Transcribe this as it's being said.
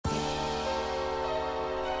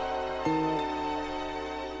Hey,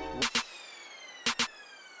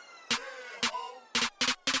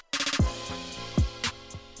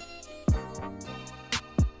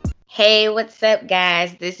 what's up,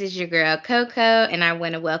 guys? This is your girl Coco, and I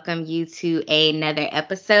want to welcome you to another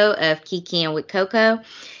episode of Kikiing with Coco.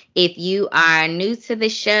 If you are new to the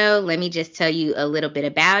show, let me just tell you a little bit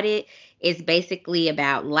about it. It's basically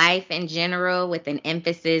about life in general with an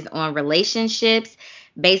emphasis on relationships.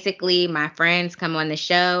 Basically, my friends come on the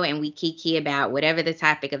show and we kiki about whatever the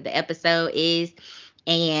topic of the episode is.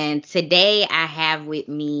 And today I have with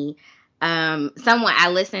me someone I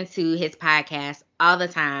listen to his podcast all the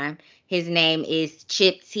time. His name is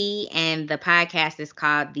Chip T, and the podcast is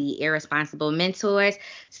called The Irresponsible Mentors.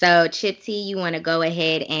 So, Chip T, you want to go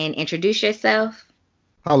ahead and introduce yourself?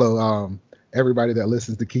 Hello, everybody that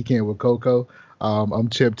listens to Kikiing with Coco. I'm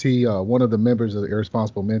Chip T, one of the members of the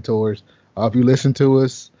Irresponsible Mentors. If you listen to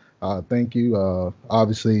us, thank you.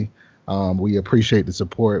 Obviously, we appreciate the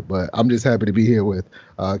support, but I'm just happy to be here with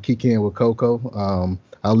Kikiing with Coco.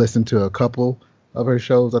 I listened to a couple of her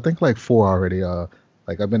shows. I think like four already.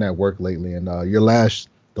 Like I've been at work lately, and the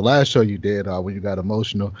last show you did when you got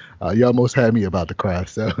emotional, you almost had me about to cry.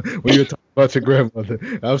 So when you were talking about your grandmother,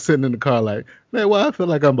 I was sitting in the car like, man, well, I feel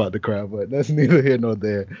like I'm about to cry, but that's neither here nor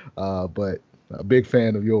there. But a big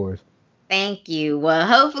fan of yours. Thank you. Well,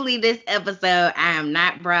 hopefully, this episode I am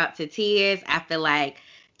not brought to tears. I feel like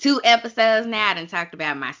two episodes now I done talked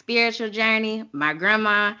about my spiritual journey, my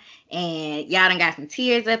grandma, and y'all done got some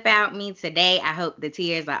tears up out me today. I hope the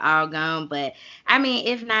tears are all gone, but I mean,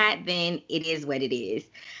 if not, then it is what it is.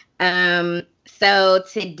 So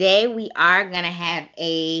today we are gonna have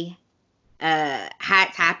a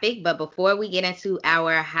hot topic, but before we get into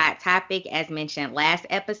our hot topic, as mentioned last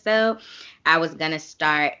episode, I was gonna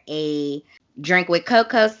start a drink with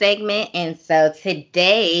Coco segment. And so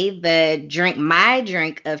today, my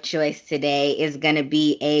drink of choice today is gonna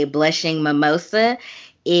be a blushing mimosa.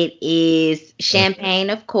 It is champagne,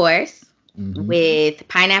 of course, with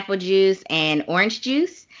pineapple juice and orange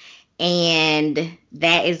juice. And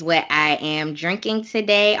that is what I am drinking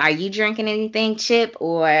today. Are you drinking anything, Chip,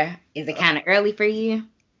 or is it kind of early for you?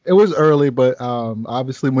 It was early, but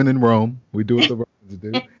obviously when in Rome, we do what the Romans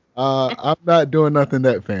do. I'm not doing nothing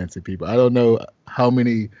that fancy, people. I don't know how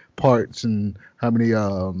many parts and how many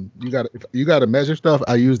you got to measure stuff.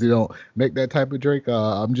 I usually don't make that type of drink.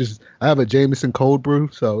 I have a Jameson cold brew,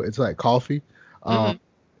 so it's like coffee, um,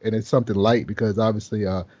 and it's something light because obviously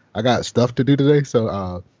I got stuff to do today.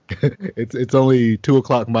 So it's only 2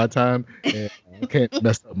 o'clock my time, and I can't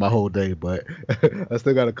mess up my whole day. But I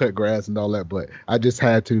still got to cut grass and all that. But I just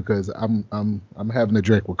had to because I'm having a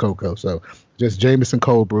drink with Coco. So just Jameson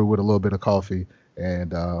cold brew with a little bit of coffee,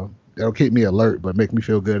 and it'll keep me alert but make me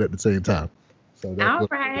feel good at the same time. So that's All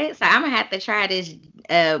what. right. So I'm gonna have to try this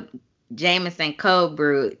uh Jameson cold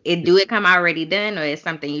brew. It come already done, or is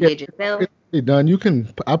something you Yeah, did yourself? it's already done. You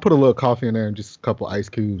can. I put a little coffee in there and just a couple ice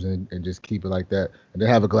cubes and just keep it like that. And then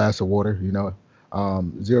have a glass of water.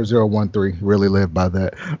 0013 really live by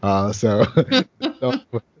that. So so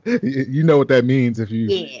you know what that means if you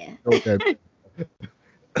Yeah. know what that.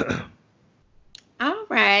 All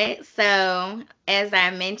right. So, as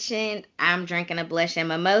I mentioned, I'm drinking a blushing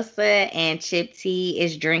mimosa, and Chip T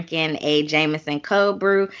is drinking a Jameson cold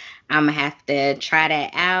brew. I'm gonna have to try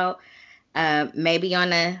that out. Maybe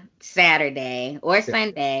on a Saturday or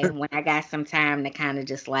Sunday when I got some time to kind of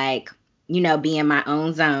just be in my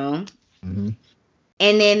own zone. Hmm.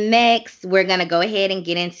 And then next, we're gonna go ahead and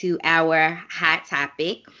get into our hot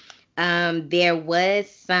topic. There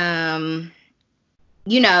was the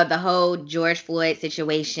whole George Floyd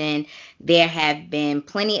situation. There have been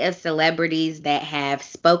plenty of celebrities that have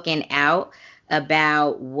spoken out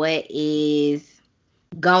about what is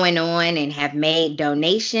going on and have made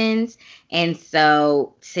donations. And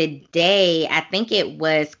so today, I think it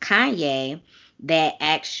was Kanye that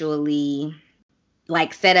actually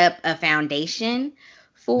set up a foundation Hmm.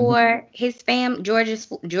 for his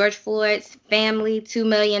George Floyd's family, $2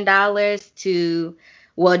 million to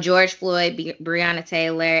George Floyd, Breonna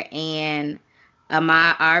Taylor, and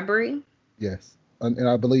Ahmaud Arbery. Yes, and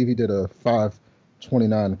I believe he did a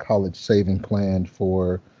 529 college saving plan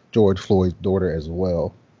for George Floyd's daughter as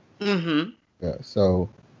well. Mm-hmm. Yeah, so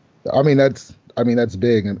I mean that's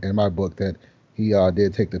big in my book that he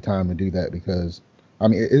did take the time to do that because I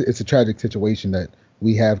mean it's a tragic situation that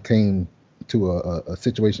we have came to a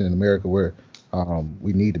situation in America where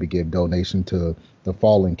we need to be giving donation to the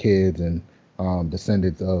fallen kids and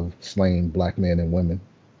descendants of slain black men and women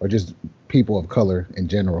or just people of color in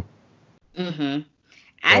general. Mm-hmm.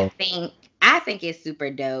 I So think I think it's super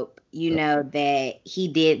dope, that he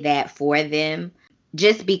did that for them.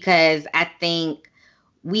 just because I think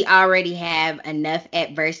we already have enough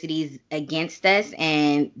adversities against us,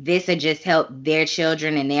 and this will just help their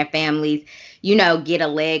children and their families, get a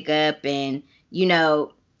leg up. And you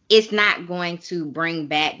know it's not going to bring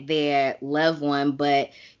back their loved one, but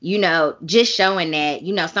just showing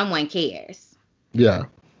that someone cares. Yeah,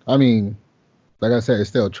 I mean, like I said, it's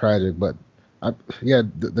still tragic, but yeah,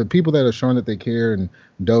 the people that are showing that they care and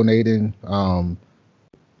donating.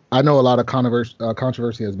 I know a lot of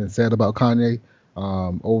controversy has been said about Kanye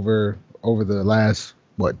over the last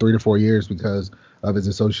 3 to 4 years because of his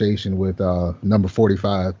association with Number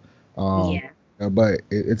 45. Um, Yeah. but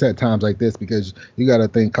it's at times like this because you got to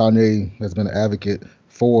think Kanye has been an advocate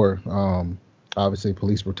for obviously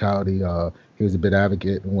police brutality. He was a big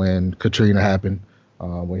advocate when Katrina happened,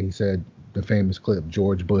 when he said the famous clip,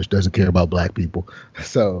 George Bush doesn't care about black people.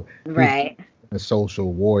 So he's Right. a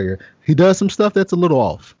social warrior. He does some stuff that's a little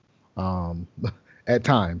off um, at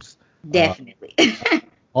times. Uh, Definitely.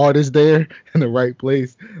 Art is there in the right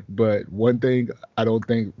place, but one thing I don't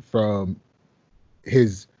think from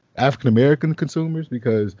his African American consumers,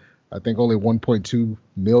 because I think only 1.2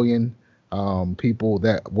 million people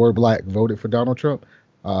that were black voted for Donald Trump.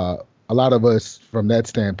 Uh, a lot of us, from that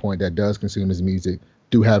standpoint, that does consume his music,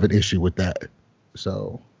 do have an issue with that.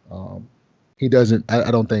 So um, he doesn't.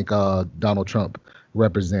 I don't think Donald Trump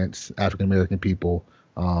represents African American people,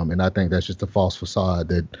 and I think that's just a false facade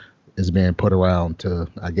that is being put around to,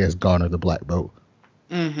 I guess, garner the black vote.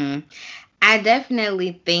 hmm I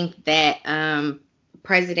definitely think that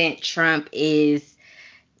President Trump is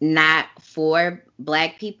not for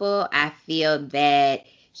black people. I feel that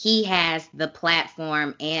he has the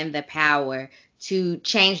platform and the power to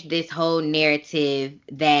change this whole narrative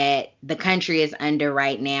that the country is under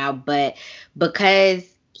right now. But because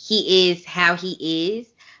he is how he is,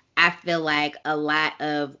 I feel like a lot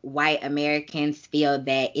of white Americans feel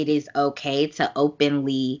that it is okay to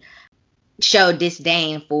openly show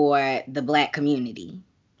disdain for the black community.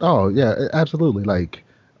 Oh yeah, absolutely. Like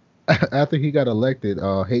after he got elected,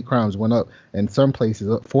 hate crimes went up in some places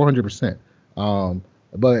up 400%. Um,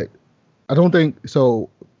 but I don't think so.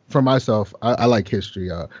 For myself, I like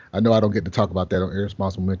history. I know I don't get to talk about that on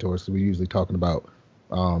Irresponsible Mentors. So we're usually talking about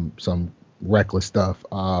some reckless stuff.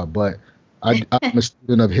 But I'm a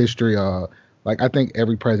student of history. Like I think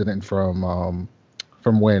every president from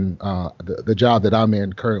when the job that I'm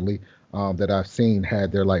in currently that I've seen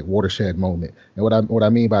had their like watershed moment. And what I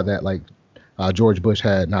mean by that, like George Bush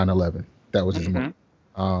had 9/11. That was his moment.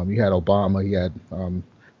 hmm You had Obama. He had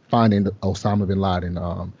finding Osama bin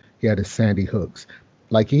Laden. He had his Sandy Hooks.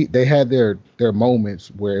 Like they had their moments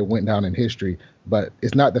where it went down in history, but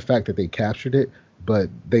it's not the fact that they captured it, but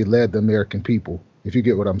they led the American people. If you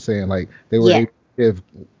get what I'm saying, like they were Yeah. able to give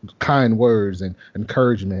kind words and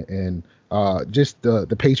encouragement and just the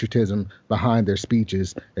patriotism behind their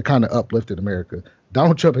speeches. It kind of uplifted America.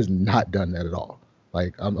 Donald Trump has not done that at all.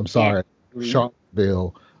 Like I'm sorry, Exactly.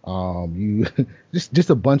 Charlottesville, you just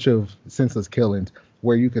a bunch of senseless killings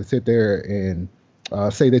where you can sit there and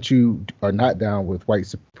say that you are not down with white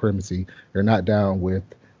supremacy, you're not down with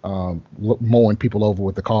mowing people over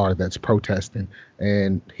with the car that's protesting.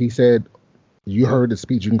 And he said, you heard the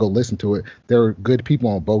speech, you can go listen to it. There are good people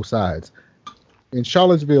on both sides. In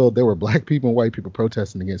Charlottesville, there were black people and white people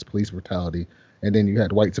protesting against police brutality, and then you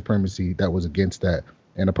had white supremacy that was against that,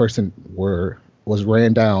 and a person was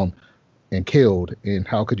ran down and killed. And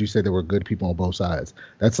how could you say there were good people on both sides?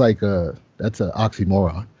 That's a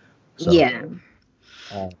oxymoron. So. Yeah.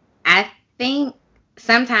 I think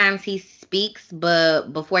sometimes he speaks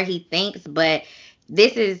but before he thinks, but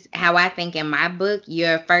this is how I think in my book.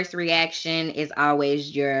 Your first reaction is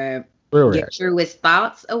always Real your reaction. truest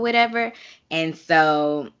thoughts or whatever. And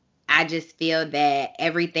so I just feel that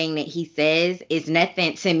everything that he says is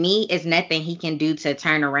nothing to me, is nothing he can do to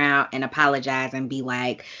turn around and apologize and be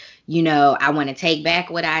like, I want to take back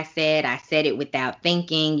what I said. I said it without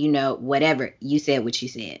thinking, whatever. You said what you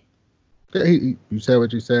said. Yeah, you said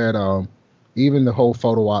what you said. Even the whole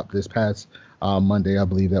photo op this past Monday, I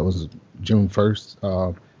believe that was June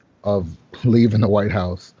 1st, of leaving the White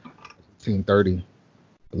House, 1830,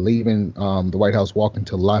 leaving the White House, walking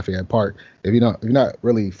to Lafayette Park. If you're not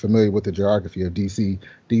really familiar with the geography of DC,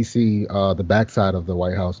 the backside of the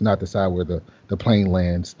White House, not the side where the plane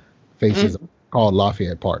lands, faces Mm, called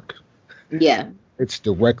Lafayette Park. yeah. It's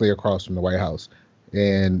directly across from the White House,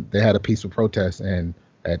 and they had a peaceful protest. And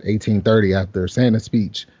at 1830, after saying a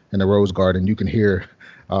speech in the Rose Garden, you can hear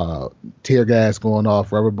uh, tear gas going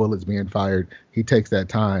off, rubber bullets being fired. He takes that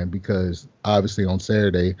time because obviously on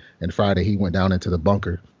Saturday and Friday he went down into the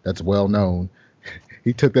bunker. That's well known.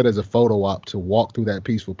 he took that as a photo op to walk through that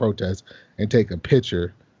peaceful protest and take a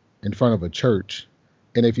picture in front of a church.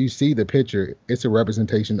 And if you see the picture, it's a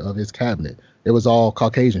representation of his cabinet. It was all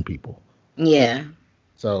Caucasian people. Yeah.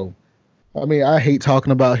 So, I mean, I hate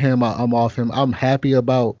talking about him. I'm off him. I'm happy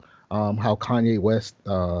about how Kanye West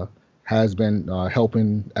has been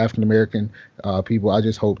helping African American people. I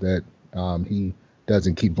just hope that he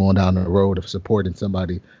doesn't keep going down the road of supporting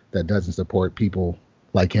somebody that doesn't support people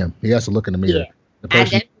like him. He has to look in the mirror. Yeah. I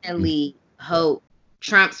definitely hope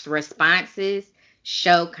Trump's responses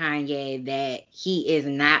show Kanye that he is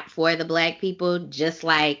not for the black people, just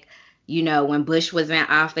like, you know, when Bush was in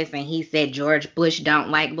office and he said George Bush don't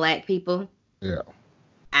like black people. Yeah.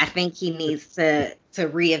 I think he needs to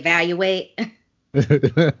reevaluate.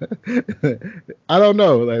 I don't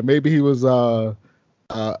know. Like maybe he was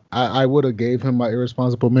I would have gave him my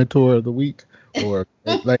irresponsible mentor of the week, or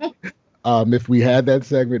like if we had that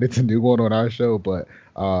segment, it's a new one on our show. But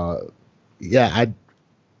yeah,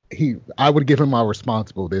 I would give him my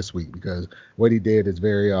responsible this week because what he did is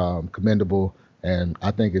very commendable, and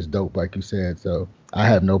I think it's dope, like you said. So I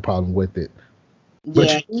have no problem with it.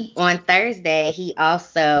 Yeah, on Thursday he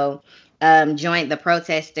also joined the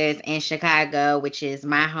protesters in Chicago, which is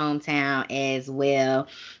my hometown as well.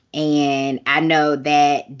 And I know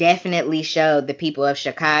that definitely showed the people of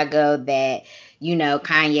Chicago that, you know,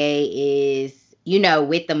 Kanye is, you know,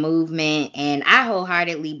 with the movement. And I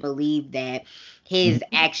wholeheartedly believe that his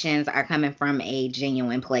actions are coming from a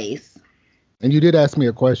genuine place. And you did ask me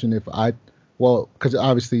a question because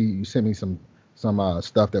obviously you sent me some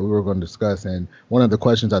stuff that we were going to discuss. And one of the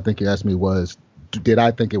questions I think you asked me was, did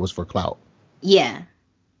I think it was for clout? Yeah.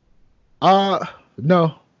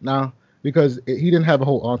 No. Because he didn't have a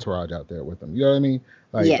whole entourage out there with him. You know what I mean?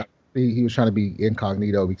 Like, yeah. He was trying to be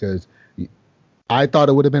incognito because I thought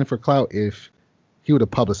it would have been for clout if he would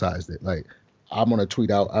have publicized it. Like, I'm going to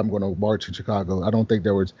tweet out, I'm going to march in Chicago. I don't think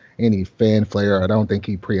there was any fanfare. I don't think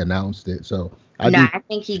he pre-announced it. So I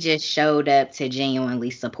think he just showed up to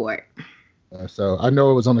genuinely support. So I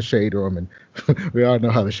know it was on the Shade Room, and we all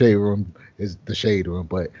know how the Shade Room is the Shade Room.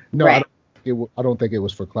 But no, right. I don't think it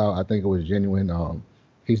was for clout. I think it was genuine.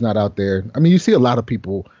 He's not out there. I mean, you see a lot of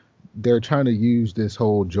people, they're trying to use this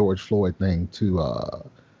whole George Floyd thing to,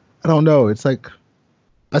 I don't know. It's like,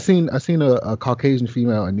 I seen a Caucasian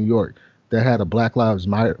female in New York that had a Black Lives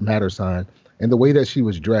Matter sign, and the way that she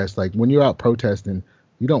was dressed, like when you're out protesting,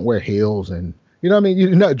 you don't wear heels and, you know what I mean?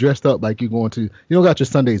 You're not dressed up like you're going to, you don't got your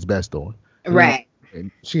Sunday's best on. Right. And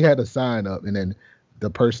she had a sign up, and then the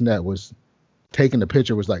person that was taking the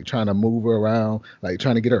picture was like trying to move her around, like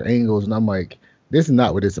trying to get her angles. And I'm like, this is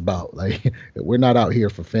not what it's about. Like, we're not out here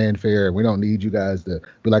for fanfare. We don't need you guys to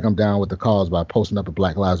be like, I'm down with the cause by posting up a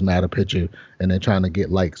Black Lives Matter picture and then trying to get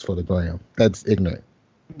likes for the gram. That's ignorant.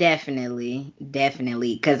 Definitely.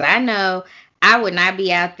 Because I know I would not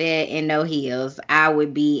be out there in no heels. I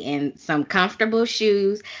would be in some comfortable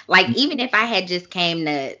shoes. Like, even if I had just came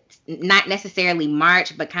to not necessarily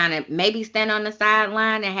march, but kind of maybe stand on the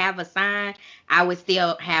sideline and have a sign, I would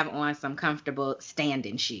still have on some comfortable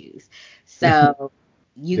standing shoes. So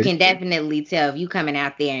you can definitely tell if you coming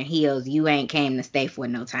out there in heels, you ain't came to stay for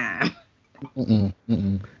no time.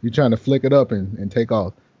 You're trying to flick it up and take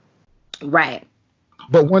off. Right.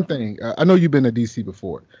 But one thing, I know you've been to DC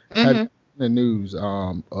before. Have you seen the news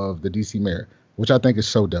of the DC mayor, which I think is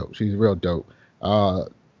so dope. She's real dope.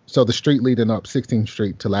 So the street leading up 16th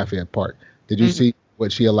Street to Lafayette Park. Did you see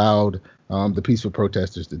what she allowed the peaceful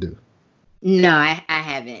protesters to do? No, I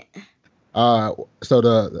haven't. So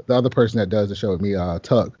the other person that does the show with me,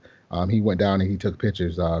 Tuck, he went down and he took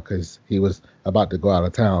pictures because he was about to go out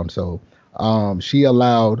of town. So she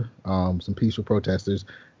allowed some peaceful protesters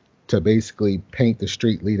to basically paint the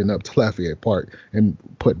street leading up to Lafayette Park and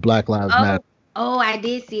put Black Lives Matter. Oh, I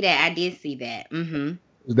did see that. Mm-hmm.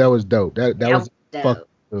 That was dope. That was dope. Fuck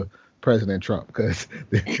President Trump, because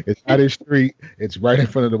it's not his street. It's right in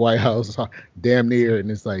front of the White House, damn near. And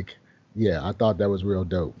it's like, yeah, I thought that was real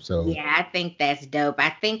dope. So yeah, I think that's dope. I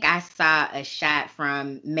think I saw a shot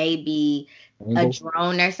from maybe a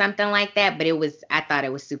drone or something like that, but I thought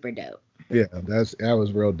it was super dope. Yeah, that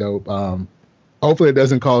was real dope. Hopefully it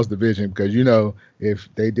doesn't cause division, because, you know, if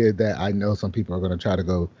they did that, I know some people are going to try to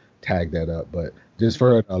go tag that up. But just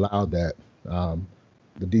for her to allow that,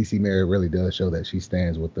 the DC mayor really does show that she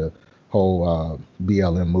stands with the whole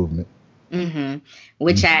BLM movement.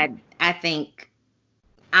 Which I think,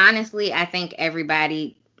 honestly, I think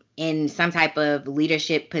everybody in some type of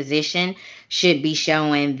leadership position should be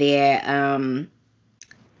showing their,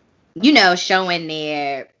 showing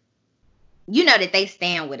their, that they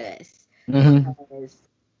stand with us. Because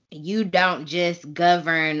you don't just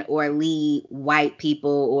govern or lead white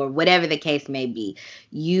people or whatever the case may be.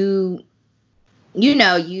 You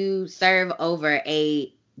serve over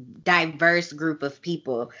a diverse group of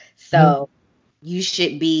people. Mhm. So you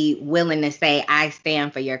should be willing to say, I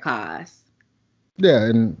stand for your cause. Yeah,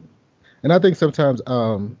 and I think sometimes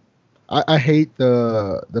I hate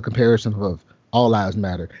the comparison of all lives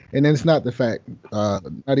matter, and then it's not the fact,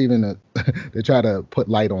 not even to try to put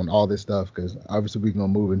light on all this stuff, because obviously we're gonna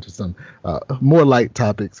move into some more light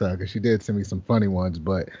topics, because she did send me some funny ones,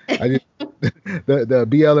 but I just the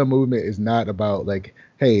BLM movement is not about like,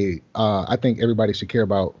 hey, I think everybody should care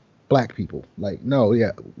about black people. Like, no,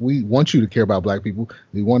 yeah, we want you to care about black people.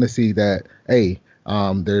 We want to see that, hey,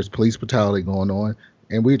 there's police brutality going on,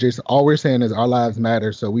 and we just all we're saying is our lives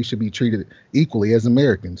matter, so we should be treated equally as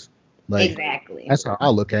Americans. Like, Exactly. that's how I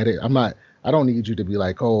look at it. I'm not. I don't need you to be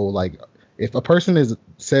like, oh, like if a person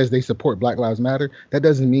says they support Black Lives Matter, that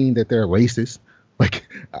doesn't mean that they're racist. Like,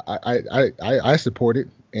 I support it,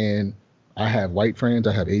 and I have white friends,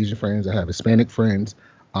 I have Asian friends, I have Hispanic friends.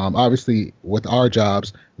 Obviously, with our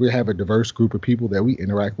jobs, we have a diverse group of people that we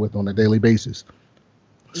interact with on a daily basis.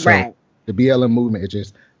 So Right. the BLM movement is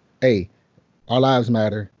just, hey, our lives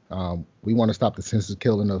matter. We want to stop the senseless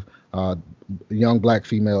killing of young black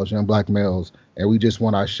females, young black males, and we just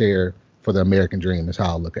want our share for the American dream. Is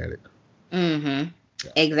how I look at it. Mm-hmm.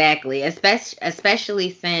 Exactly.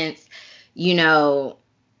 Especially since, you know,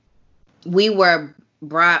 we were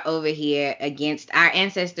brought over here against our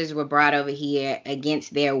ancestors were brought over here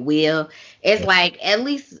against their will. It's Yeah. like at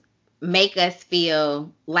least make us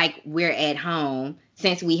feel like we're at home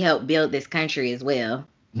since we helped build this country as well.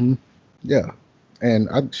 Mhm. Yeah. And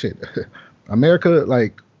shit, America,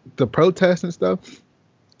 like the protests and stuff,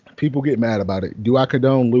 people get mad about it. Do I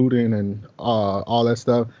condone looting and all that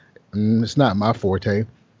stuff? It's not my forte.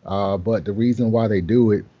 But the reason why they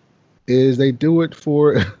do it is they do it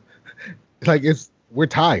for like we're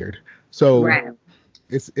tired. So Right.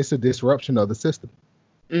 it's a disruption of the system.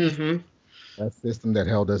 Mm-hmm. That system that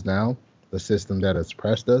held us down, the system that has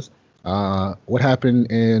oppressed us. What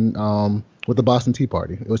happened in with the Boston Tea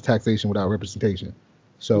Party? It was taxation without representation. Yeah.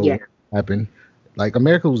 So happened like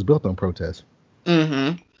America was built on protest.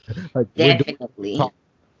 Mm-hmm. Like we're doing Definitely.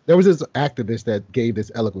 there was this activist that gave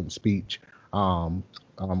this eloquent speech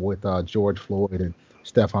with George Floyd and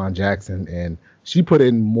Stephon Jackson, and she put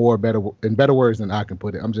in better words than I can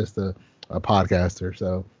put it. I'm just a podcaster,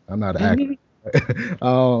 so I'm not an Mhm.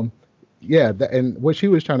 actor. Yeah, and what she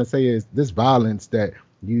was trying to say is this violence that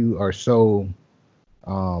you are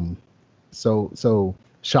um, so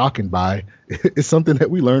shocking by is something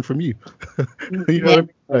that we learned from you. You know what I mean?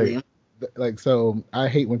 Definitely. Like so I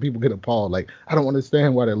hate when people get appalled. Like I don't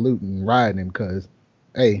understand why they're looting and rioting because,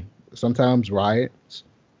 hey, sometimes riots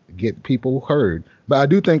get people heard. But I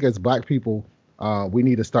do think as black people, we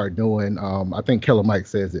need to start doing. I think Killer Mike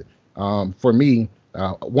says it. For me,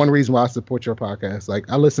 one reason why I support your podcast, like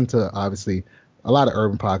I listen to obviously a lot of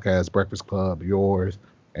urban podcasts, Breakfast Club, yours,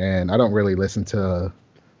 and I don't really listen to.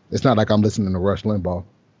 It's not like I'm listening to Rush Limbaugh.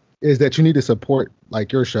 Is that you need to support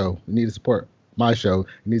like your show? You need to support my show.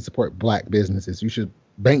 You need to support black businesses. You should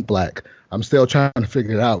bank black. I'm still trying to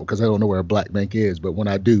figure it out because I don't know where a black bank is. But when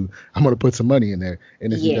I do, I'm gonna put some money in there.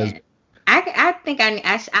 And it's because Yeah. I think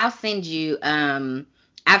I'll send you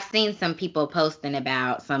I've seen some people posting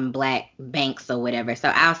about some black banks or whatever, so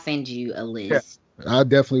I'll send you a yeah, list. I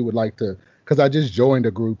definitely would like to because I just joined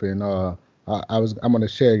a group and I'm gonna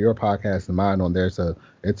share your podcast and mine on there.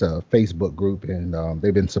 It's a Facebook group and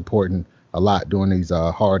they've been supporting a lot during these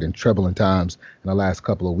hard and troubling times in the last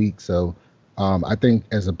couple of weeks. So I think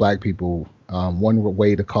as a black people, one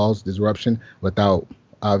way to cause disruption without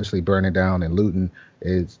obviously burning down and looting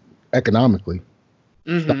is economically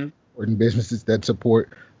stop Mhm. supporting businesses that support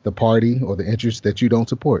the party or the interests that you don't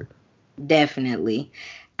support. Definitely.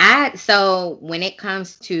 So when it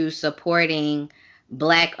comes to supporting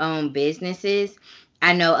black owned businesses,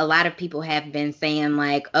 I know a lot of people have been saying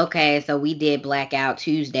like, okay, so we did Blackout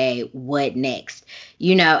Tuesday, what next?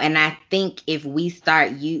 And I think if we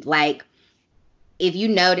start you like if you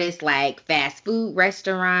notice like fast food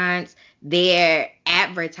restaurants, their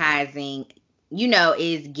advertising,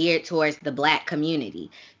 is geared towards the black community.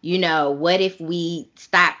 What if we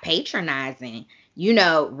stop patronizing,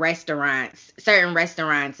 restaurants, certain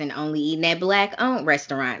restaurants and only eating at black owned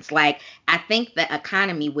restaurants? Like, I think the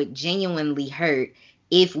economy would genuinely hurt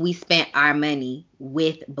if we spent our money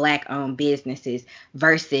with black owned businesses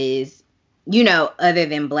versus, other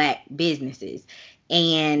than black businesses.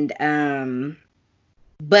 And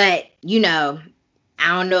but, I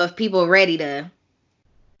don't know if people are ready to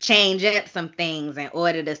change up some things in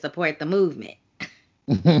order to support the movement.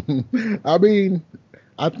 I mean,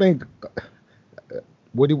 I think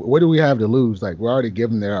what do we have to lose? Like we're already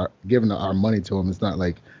giving our money to them. It's not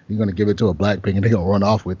like you're gonna give it to a black bank and they're gonna run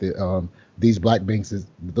off with it. These black banks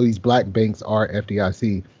are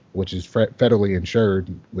FDIC, which is federally insured,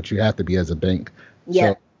 which you have to be as a bank.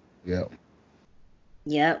 So, Yep. yeah.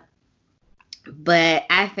 Yep. But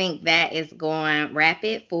I think that is going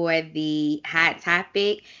rapid for the hot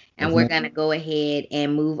topic, and Yes, we're ma'am. gonna go ahead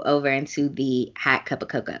and move over into the hot cup of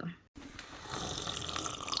cocoa.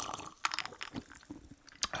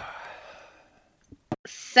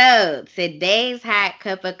 So today's hot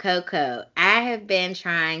cup of cocoa, I have been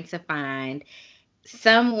trying to find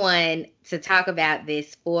someone to talk about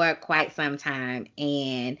this for quite some time,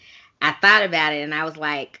 and I thought about it and I was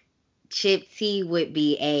like, Chip T would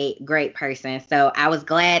be a great person. So I was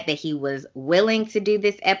glad that he was willing to do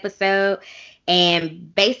this episode.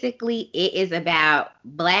 And basically, it is about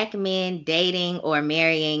black men dating or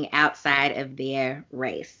marrying outside of their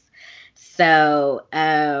race. So,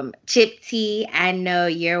 Chip T, I know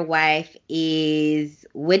your wife is,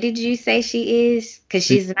 what did you say she is? Because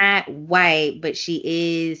She she's not white, but she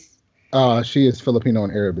is, she is Filipino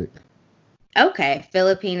and Arabic. okay,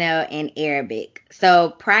 Filipino and Arabic.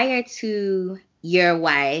 So, prior to your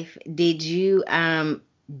wife, did you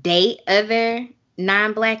date other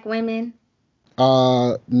non-black women?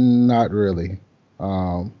 Not really.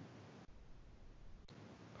 Um,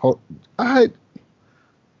 ho- I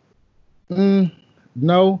mm,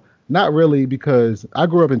 no, not really because I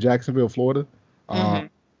grew up in Jacksonville, Florida. Um, Mm-hmm.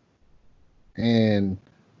 and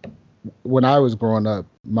when I was growing up,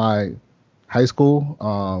 my high school,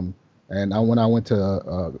 and when I went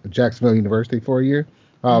to Jacksonville University for a year,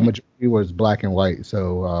 Mm-hmm. majority was black and white.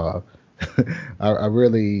 So I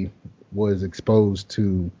really was exposed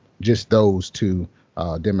to just those two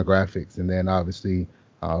demographics, and then obviously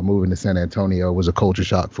moving to San Antonio was a culture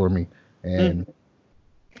shock for me. And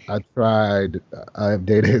I tried. I've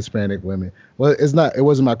dated Hispanic women. Well, it's not. It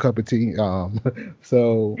wasn't my cup of tea.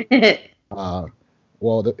 So Mm-hmm. uh,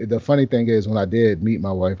 well, the funny thing is, when I did meet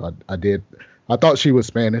my wife, I thought she was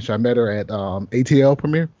Spanish. I met her at ATL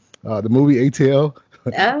premiere, the movie ATL.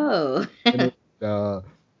 Oh. And it,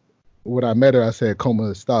 when I met her, I said, "Como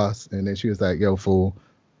estás?" And then she was like, "Yo, fool,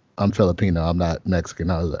 I'm Filipino. I'm not Mexican."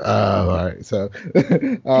 I was like, "Oh, all right." So,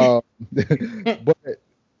 but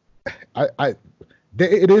I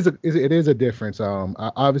it is a difference.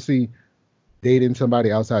 Obviously, dating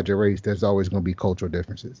somebody outside your race, there's always going to be cultural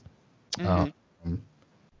differences. Um, Mm-hmm.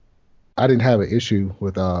 I didn't have an issue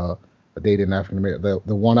with dating African American.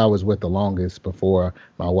 The one I was with the longest before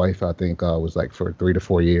my wife, I think, was like for 3 to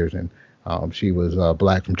 4 years, and she was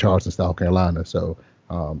black from Charleston, South Carolina. So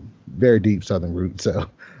very deep Southern roots. So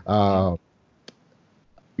uh,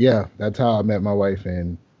 yeah, that's how I met my wife,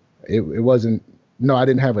 and it wasn't. No, I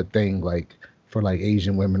didn't have a thing like for like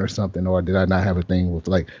Asian women or something, or did I not have a thing with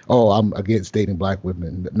like, oh, I'm against dating black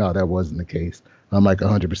women? No, that wasn't the case. I'm like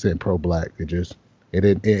 100% pro black.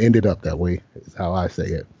 It ended up that way. Is how I say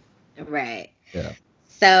it. Right. Yeah.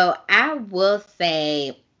 So I will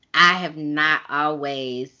say I have not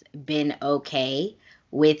always been okay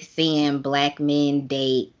with seeing black men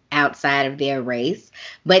date outside of their race,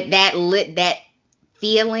 but that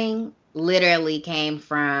feeling literally came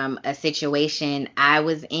from a situation I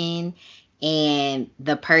was in, and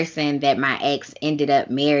the person that my ex ended up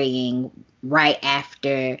marrying right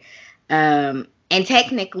after, and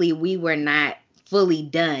technically we were not fully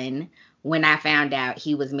done when I found out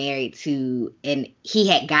he was married to, and he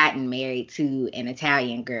had gotten married to an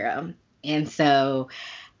Italian girl. And so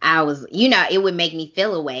I was, it would make me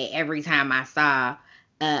feel away every time I saw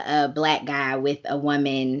a black guy with a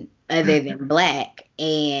woman other than black.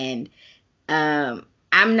 And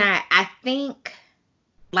I think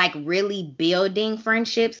like really building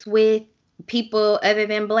friendships with people other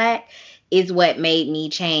than black is what made me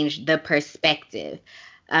change the perspective.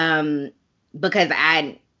 Um, because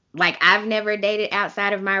I've never dated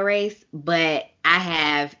outside of my race, but I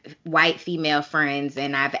have white female friends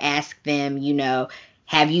and I've asked them,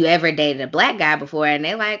 have you ever dated a black guy before? And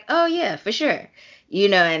they're like, oh yeah, for sure.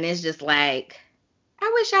 And it's just like,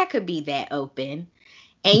 I wish I could be that open.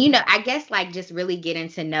 And I guess like just really getting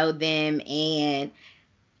to know them and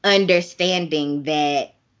understanding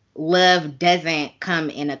that love doesn't come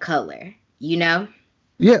in a color, you know?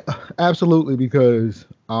 Yeah, absolutely. Because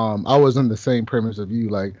I was on the same premise of you.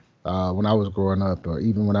 Like when I was growing up, or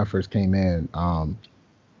even when I first came in,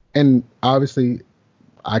 and obviously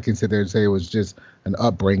I can sit there and say it was just an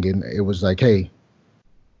upbringing. It was like, hey,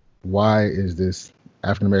 why is this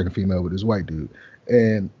African American female with this white dude?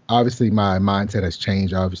 And obviously my mindset has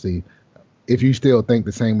changed. Obviously, if you still think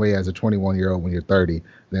the same way as a 21-year-old when you're 30,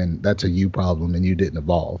 then that's a you problem and you didn't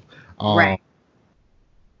evolve. Right.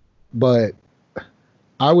 But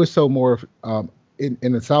I was so more in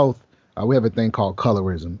the South. We have a thing called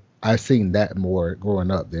colorism. I seen that more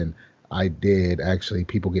growing up than I did actually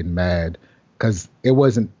people getting mad because it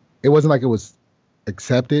wasn't like it was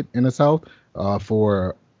accepted in the South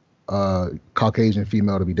for a Caucasian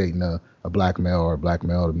female to be dating a black male or a black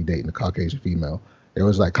male to be dating a Caucasian female. It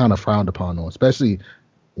was like kind of frowned upon, especially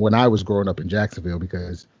when I was growing up in Jacksonville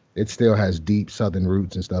because it still has deep Southern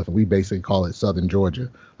roots and stuff, and we basically call it Southern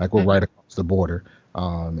Georgia, like we're right across the border.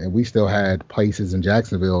 And we still had places in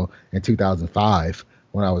Jacksonville in 2005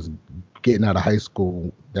 when I was getting out of high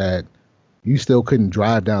school that you still couldn't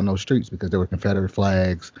drive down those streets because there were Confederate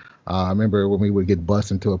flags. I remember when we would get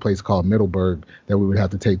bused into a place called Middleburg that we would have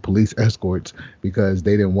to take police escorts because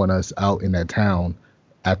they didn't want us out in that town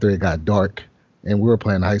after it got dark and we were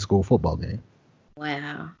playing a high school football game.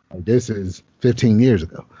 Wow. This is 15 years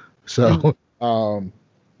ago. So,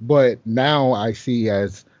 but now I see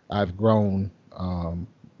as I've grown,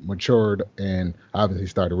 matured, and obviously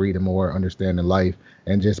started reading more, understanding life,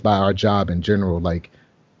 and just by our job in general, like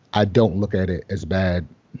I don't look at it as bad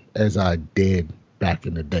as I did back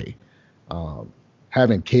in the day.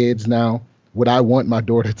 Having kids now, would I want my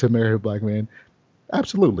daughter to marry a black man?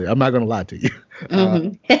 Absolutely. I'm not going to lie to you.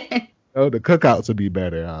 The cookouts would be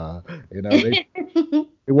better. They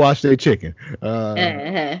wash their chicken.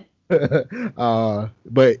 But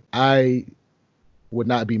I would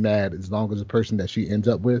not be mad as long as the person that she ends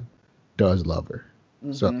up with does love her.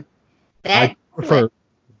 So I prefer,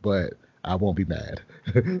 but I won't be mad.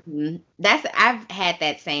 I've had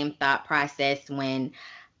that same thought process when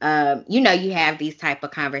you have these type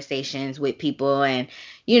of conversations with people, and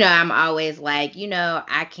I'm always like,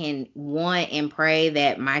 I can want and pray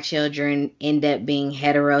that my children end up being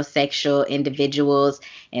heterosexual individuals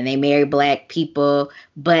and they marry black people,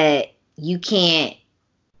 but you can't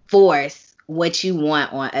force what you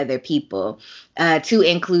want on other people, to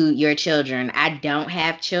include your children. I don't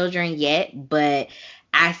have children yet, but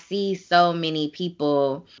I see so many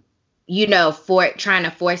people, for trying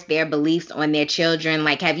to force their beliefs on their children.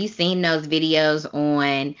 Like, have you seen those videos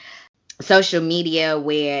on social media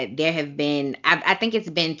where there have been, I think it's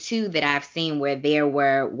been 2 that I've seen where there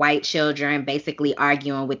were white children basically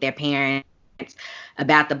arguing with their parents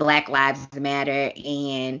about the Black Lives Matter.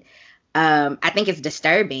 And I think it's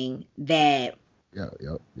disturbing that.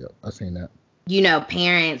 Yep. I've seen that.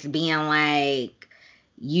 Parents being like,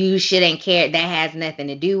 you shouldn't care. That has nothing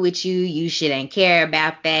to do with you. You shouldn't care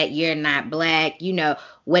about that. You're not black.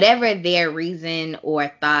 Whatever their reason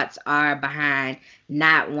or thoughts are behind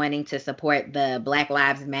not wanting to support the Black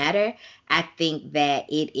Lives Matter, I think that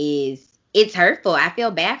it's hurtful. I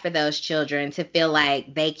feel bad for those children to feel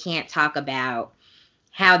like they can't talk about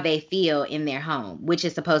how they feel in their home, which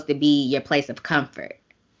is supposed to be your place of comfort.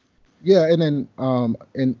 Yeah, and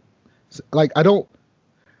then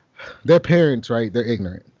their parents, right? They're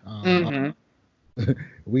ignorant.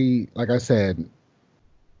 Like I said,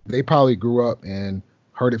 they probably grew up and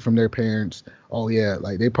heard it from their parents. Oh yeah,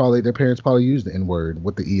 like their parents probably used the N-word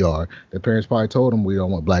with the ER. Their parents probably told them we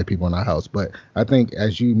don't want black people in our house. But I think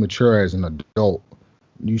as you mature as an adult,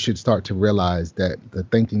 you should start to realize that the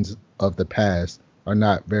thinkings of the past are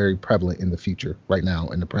not very prevalent in the future right now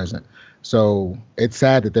in the present. So it's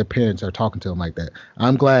sad that their parents are talking to them like that.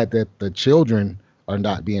 I'm glad that the children are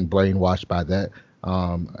not being brainwashed by that.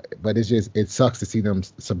 But it sucks to see them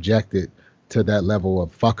subjected to that level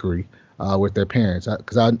of fuckery with their parents.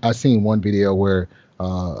 Because I seen one video where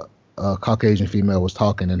a Caucasian female was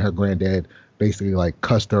talking and her granddad basically like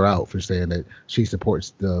cussed her out for saying that she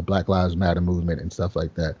supports the Black Lives Matter movement and stuff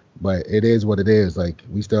like that. But it is what it is. Like,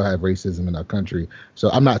 we still have racism in our country.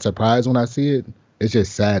 So I'm not surprised when I see it. It's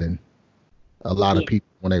just saddened a lot of people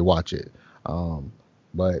when they watch it.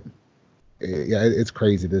 But it's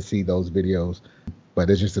crazy to see those videos.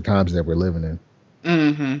 But it's just the times that we're living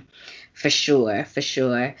in. For sure.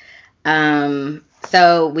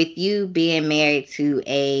 So with you being married to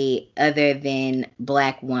a other than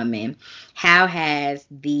black woman, how has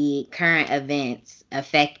the current events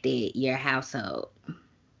affected your household?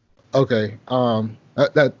 Okay.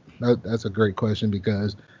 That's a great question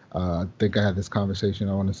because I think I had this conversation,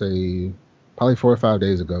 I want to say probably 4 or 5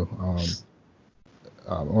 days ago.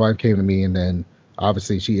 My wife came to me, and then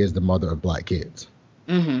obviously she is the mother of black kids.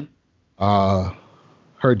 Her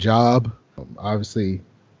job, obviously,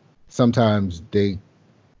 sometimes they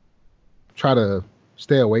try to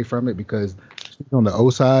stay away from it because she's on the O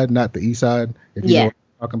side, not the E side, if you know what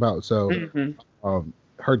I'm talking about. So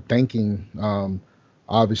her thinking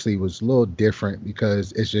obviously was a little different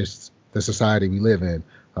because it's just the society we live in.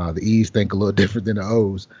 The E's think a little different than the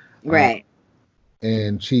O's. Right.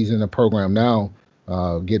 And she's in a program now,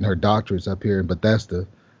 getting her doctorates up here in Bethesda,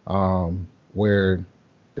 where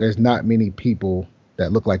there's not many people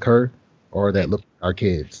that look like her or that look like our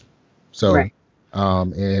kids. So, Right.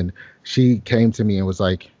 And she came to me and was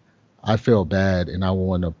like, I feel bad and I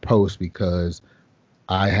want to post because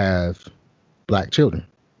I have black children.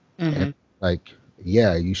 Mm-hmm. And like,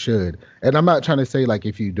 yeah, you should. And I'm not trying to say like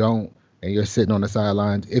if you don't and you're sitting on the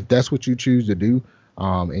sidelines, if that's what you choose to do,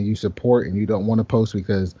 and you support and you don't want to post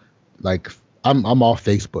because like I'm off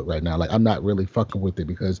Facebook right now. Like I'm not really fucking with it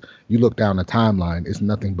because you look down the timeline, it's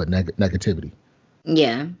nothing but negativity.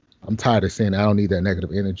 Yeah. I'm tired of saying I don't need that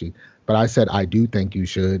negative energy. But I said I do think you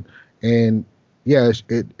should. And yeah,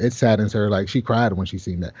 it saddens her. Like she cried when she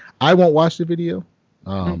seen that. I won't watch the video.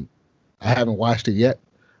 I haven't watched it yet.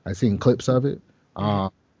 I've seen clips of it.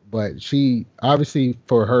 But she obviously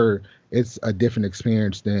for her it's a different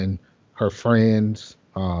experience than her friends,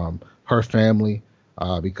 her family,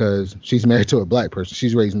 because she's married to a black person.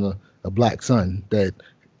 She's raising a black son that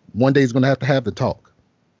one day is going to have the talk.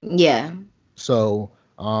 Yeah. So,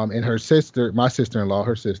 and her sister, my sister-in-law,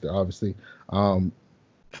 her sister, obviously,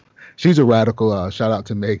 she's a radical. Shout out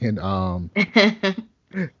to Megan,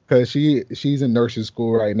 because she's in nursing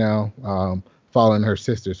school right now, following her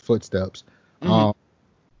sister's footsteps.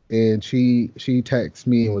 And she texted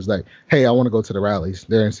me and was like, "Hey, I want to go to the rallies.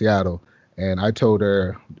 They're in Seattle." And I told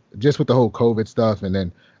her, just with the whole COVID stuff, and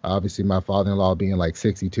then obviously my father-in-law being like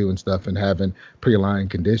 62 and stuff, and having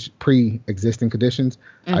pre-existing conditions,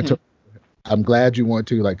 I told her, I'm glad you want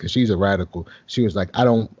to, like, because she's a radical. She was like, I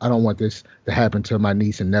don't want this to happen to my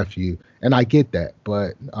niece and nephew, and I get that,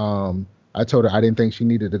 but I told her I didn't think she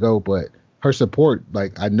needed to go, but her support,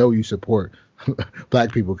 like, I know you support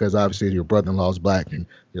black people because obviously your brother-in-law is black and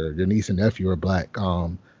your niece and nephew are black.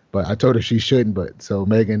 But I told her she shouldn't. But so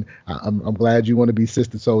Megan, I'm glad you want to be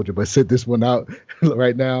Sister Soldier, but sit this one out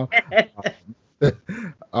right now.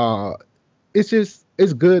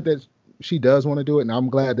 It's good that she does want to do it, and I'm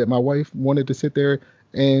glad that my wife wanted to sit there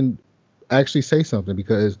and actually say something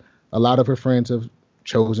because a lot of her friends have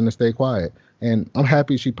chosen to stay quiet, and I'm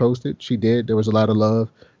happy she posted. She did. There was a lot of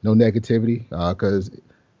love, no negativity, because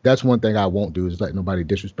that's one thing I won't do is let nobody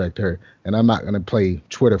disrespect her, and I'm not gonna play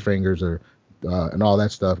Twitter fingers or and all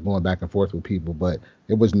that stuff going back and forth with people. But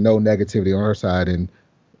it was no negativity on her side, and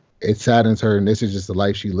it saddens her. And this is just the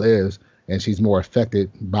life she lives, and she's more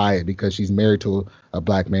affected by it because she's married to a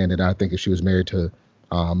black man than I think if she was married to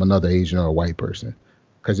another Asian or a white person.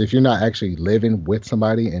 Because if you're not actually living with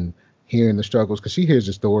somebody and hearing the struggles, because she hears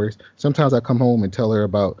the stories. Sometimes I come home and tell her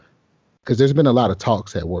about, because there's been a lot of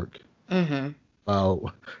talks at work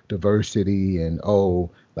about diversity and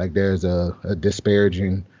like there's a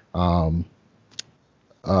disparaging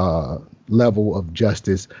level of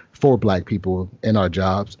justice for black people in our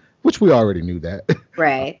jobs, which we already knew that.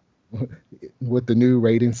 Right. With the new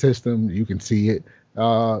rating system, you can see it.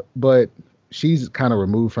 But she's kind of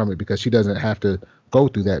removed from it because she doesn't have to go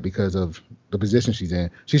through that because of the position she's in.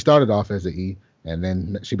 She started off as an E and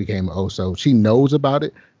then she became an O. So she knows about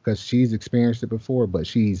it because she's experienced it before, but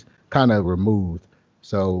she's kind of removed.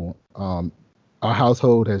 So our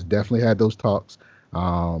household has definitely had those talks.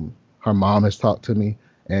 Her mom has talked to me,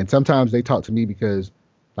 and sometimes they talk to me because,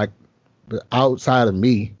 like, outside of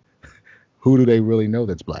me, who do they really know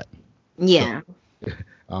that's black? Yeah.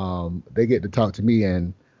 So, they get to talk to me,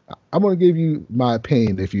 and I'm going to give you my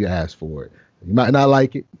opinion if you ask for it. You might not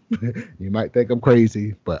like it. You might think I'm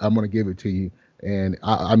crazy, but I'm going to give it to you. And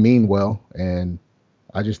I mean well, and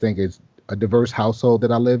I just think it's a diverse household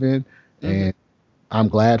that I live in, and I'm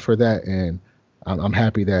glad for that, and I'm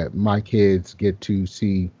happy that my kids get to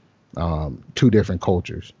see two different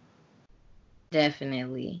cultures.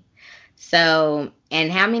 Definitely. So,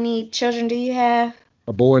 and how many children do you have?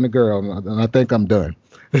 A boy and a girl, and I think I'm done.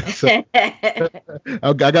 So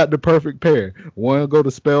I got the perfect pair. One will go to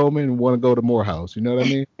Spelman and one will go to Morehouse. You know what I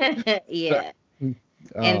mean? Yeah.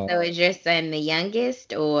 And so is your son the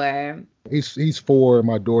youngest, or? He's 4.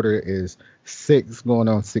 My daughter is 6, going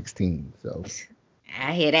on 16. So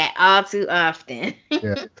I hear that all too often.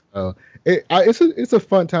 Yeah. It's a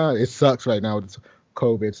fun time. It sucks right now with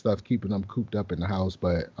COVID stuff, keeping them cooped up in the house.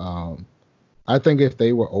 But I think if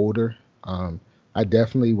they were older, I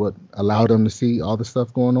definitely would allow them to see all the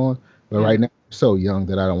stuff going on. But right now, they're so young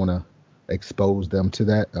that I don't want to expose them to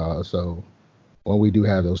that. So when we do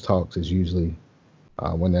have those talks, it's usually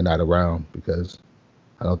when they're not around, because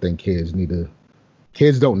I don't think kids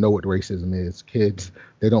don't know what racism is. Kids,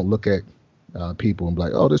 they don't look at people and be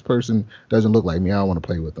like, oh, this person doesn't look like me, I don't want to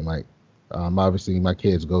play with them. Like, obviously my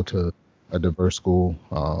kids go to a diverse school,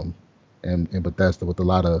 in Bethesda with a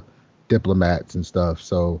lot of diplomats and stuff.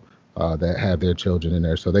 So that have their children in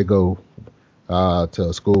there. So they go to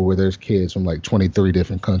a school where there's kids from like 23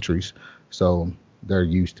 different countries. So they're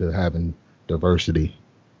used to having diversity.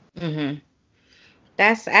 Hmm.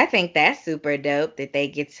 I think that's super dope that they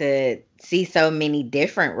get to see so many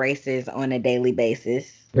different races on a daily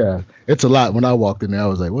basis. Yeah, it's a lot. When I walked in there, I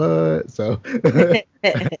was like, "What?" So,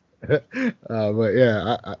 but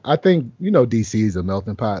yeah, I think DC is a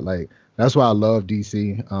melting pot. Like that's why I love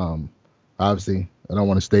DC. Obviously, I don't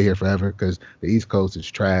want to stay here forever because the East Coast is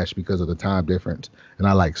trash because of the time difference, and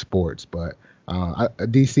I like sports. But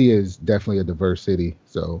DC is definitely a diverse city,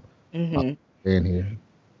 so I'm Hmm. staying here.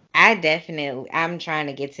 I'm trying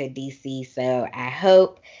to get to DC, so I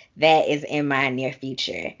hope that is in my near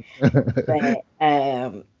future. But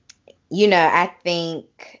I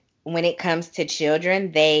think when it comes to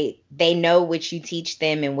children, they know what you teach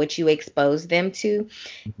them and what you expose them to.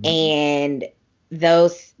 Mhm. And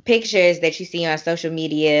those pictures that you see on social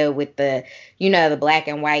media with the black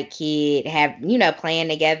and white kid playing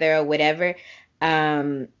together or whatever,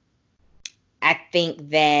 um, I think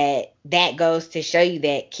that goes to show you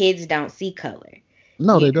that kids don't see color.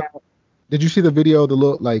 No, You they don't. Did you see the video of the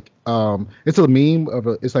little like it's a meme of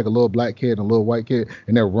it's like a little black kid and a little white kid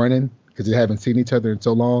and they're running because they haven't seen each other in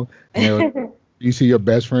so long and know? you see your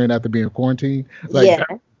best friend after being quarantined like Yeah,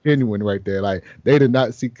 that's genuine right there. Like they did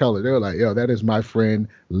not see color. They were like, yo, that is my friend,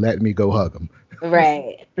 let me go hug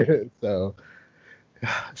right. him. So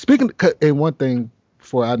speaking and one thing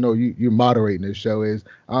before I know you're moderating this show is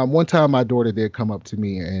one time my daughter did come up to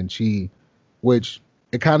me and which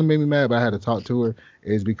it kind of made me mad but I had to talk to her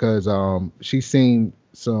is because she's seen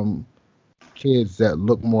some kids that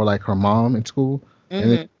look more like her mom in school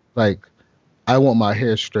and it's Hmm. like I want my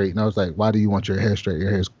hair straight and I was like, why do you want your hair straight? Your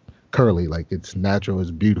hair's curly, like it's natural,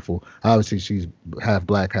 it's beautiful. Obviously she's half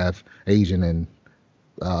black, half Asian and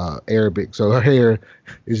Arabic, so her hair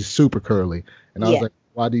is super curly. And I was Yeah. like,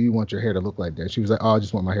 why do you want your hair to look like that? She was like, oh, I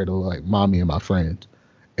just want my hair to look like mommy and my friends.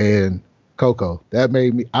 And Coco, that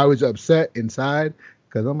made me, I was upset inside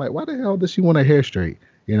because I'm like, why the hell does she want her hair straight?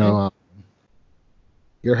 You know, Mm.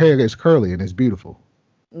 your hair is curly and it's beautiful.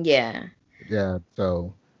 Yeah. Yeah,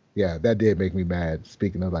 so yeah, that did make me mad.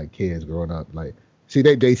 Speaking of like kids growing up, like, see,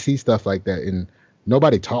 they see stuff like that and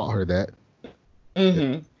nobody taught her that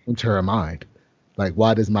Hmm. into her mind. Like,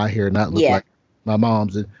 why does my hair not look Yeah. like my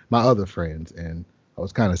mom's and my other friends? And I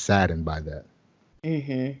was kind of saddened by that.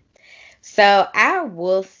 Hmm. So I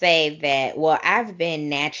will say that, well, I've been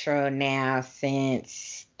natural now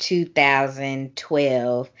since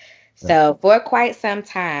 2012. Yeah. So for quite some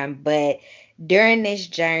time, but during this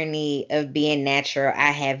journey of being natural,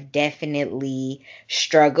 I have definitely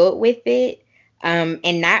struggled with it.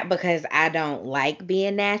 And not because I don't like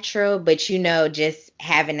being natural, but just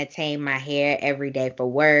having to tame my hair every day for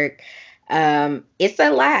work, it's a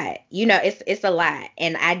lot. It's a lot.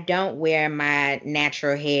 And I don't wear my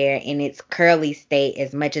natural hair in its curly state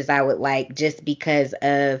as much as I would like, just because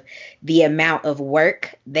of the amount of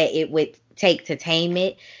work that it would take to tame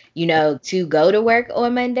it, to go to work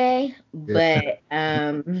on Monday. Yeah.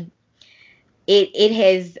 But it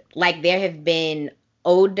has, like, there have been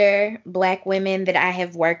older black women that I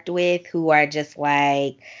have worked with who are just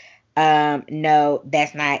like, no,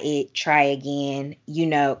 that's not it, try again,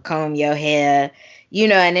 comb your hair,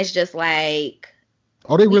 and it's just like,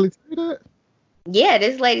 Oh, they really say that? yeah,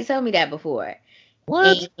 this lady told me that before.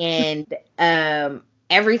 What? And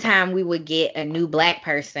every time we would get a new black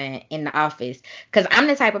person in the office, because I'm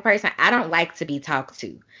the type of person, I don't like to be talked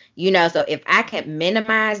to, so if I can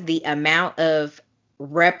minimize the amount of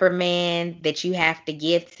reprimand that you have to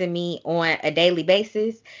give to me on a daily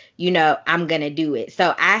basis, I'm gonna do it.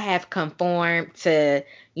 So I have conformed to,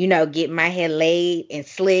 get my hair laid and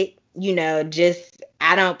slick, just,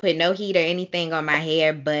 I don't put no heat or anything on my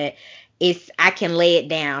hair, but I can lay it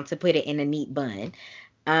down to put it in a neat bun.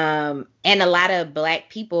 And a lot of black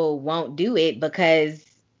people won't do it because,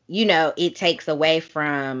 it takes away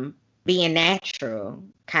from being natural,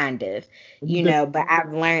 kind of, You think but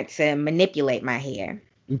I've learned to manipulate my hair.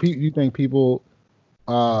 you think people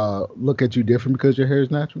look at you different because your hair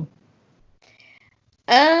is natural?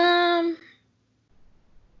 Um,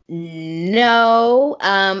 No,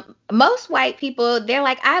 most white people, they're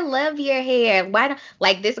like, I love your hair. Why don't,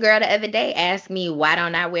 like, this girl the other day asked me, why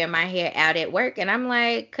don't I wear my hair out at work? And I'm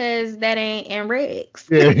like, cause that ain't in regs.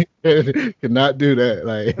 Yeah, cannot do that.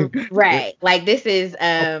 Like, Right. Like, this is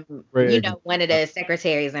Fred, one of the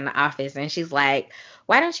secretaries in the office, and she's like,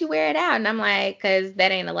 why don't you wear it out? And I'm like, cause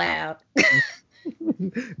that ain't allowed.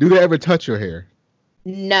 do they ever touch your hair?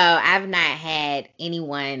 No, I've not had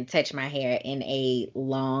anyone touch my hair in a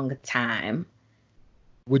long time.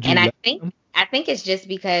 Would you And let them? I think it's just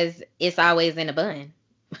because it's always in a bun.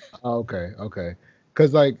 Oh, okay, okay.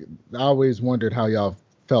 Because like I always wondered how y'all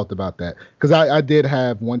felt about that. Because I did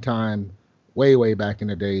have one time, way back in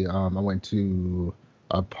the day. I went to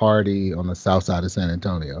a party on the south side of San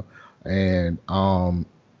Antonio, and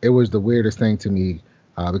it was the weirdest thing to me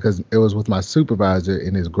because it was with my supervisor,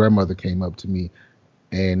 and his grandmother came up to me,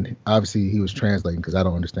 and obviously he was translating because I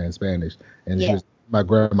don't understand Spanish, and she Yeah. was my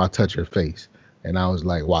grandma touched her face, and I was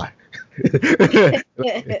like, why?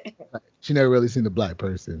 She never really seen a black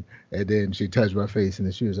person, and then she touched my face, and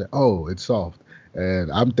then she was like, "Oh, it's soft."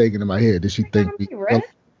 And I'm thinking in my head, did she They're think gonna we? be rough.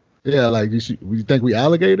 Yeah, like would you think we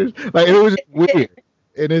alligators? Like it was just weird,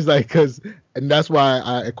 and it's like and that's why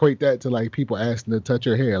I equate that to like people asking to touch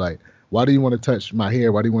your hair. Like, why do you want to touch my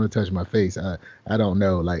hair? Why do you want to touch my face? I don't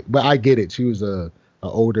know. Like, but I get it. She was a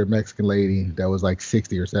older Mexican lady that was like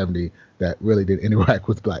 60 or 70 that really did interact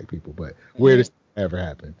with black people, but Mhm. weirdest thing ever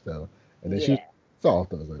happened. So, and then she was Yeah.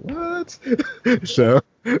 soft. I was like, what? So,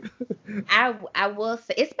 I will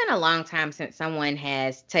say it's been a long time since someone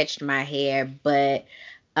has touched my hair, but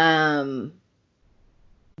um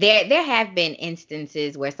there have been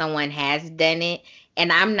instances where someone has done it,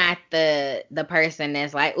 and I'm not the person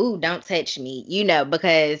that's like, "Ooh, don't touch me,"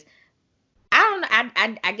 because I don't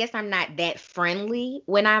know. I guess I'm not that friendly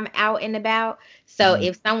when I'm out and about. So mm,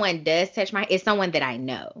 if someone does touch it's someone that I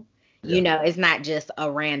know. yeah. It's not just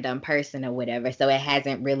a random person or whatever. So it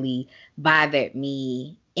hasn't really bothered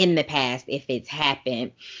me in the past if it's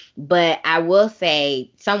happened. But I will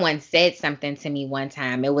say someone said something to me one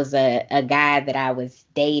time. It was a guy that I was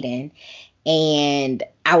dating, and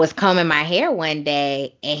I was combing my hair one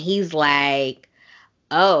day, and he's like,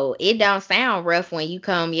 "Oh, it don't sound rough when you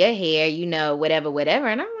comb your hair, whatever, whatever."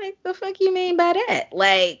 And I'm like, "The fuck you mean by that?"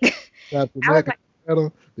 Like, Snap your I was neck and like, look at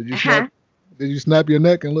him. Did you snap? "Huh?" Did you snap your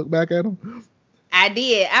neck and look back at him? I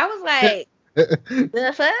did. I was like,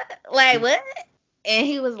 "The fuck? Like what?" And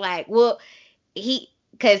he was like, "Well,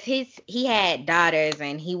 because he had daughters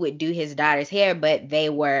and he would do his daughter's hair, but they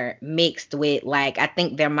were mixed with, like, I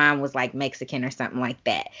think their mom was like Mexican or something like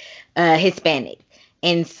that, Hispanic.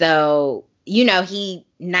 And so, he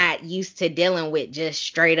not used to dealing with just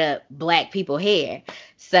straight up black people hair.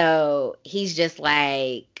 So he's just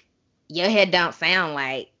like, your hair don't sound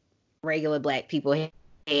like regular black people hair.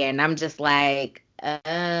 And I'm just like,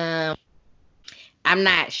 I'm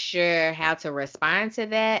not sure how to respond to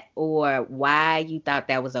that or why you thought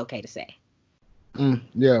that was okay to say.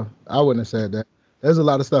 Yeah, I wouldn't have said that. There's a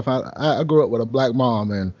lot of stuff. I grew up with a black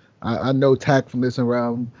mom, and I know tactfulness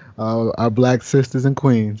around our black sisters and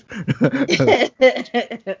queens.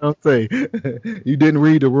 Don't say you didn't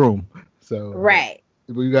read the room, so Right.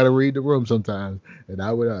 you got to read the room sometimes. And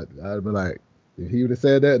I'd be like, if he would have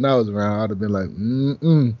said that and I was around, I'd have been like,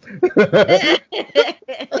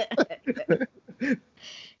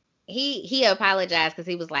 He apologized because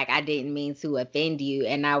he was like, I didn't mean to offend you.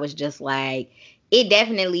 And I was just like, it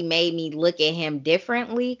definitely made me look at him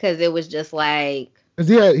differently because it was just like, because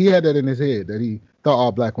he had that in his head that he thought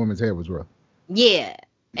all black women's hair was rough. yeah.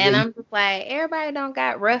 Yeah, And I'm just like, everybody don't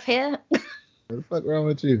got rough hair. what the fuck wrong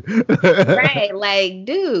with you? Right. Like,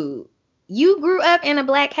 dude, you grew up in a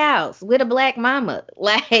black house with a black mama.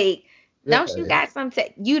 Like, don't you Yeah. got some,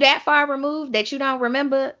 you that far removed that you don't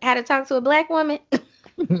remember how to talk to a black woman?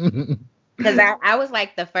 Because I was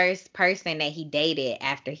like the first person that he dated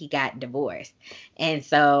after he got divorced. And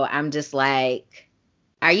so I'm just like,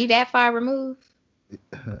 are you that far removed?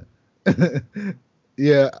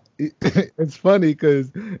 Yeah, it's funny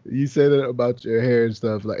because you say that about your hair and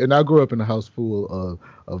stuff. Like, and I grew up in a house full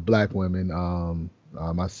of black women.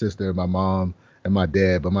 My sister, my mom, and my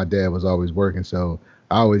dad. But my dad was always working, so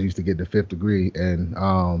I always used to get the fifth degree, and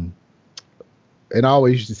I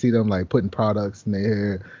always used to see them like putting products in their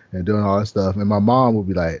hair and doing all that stuff. And my mom would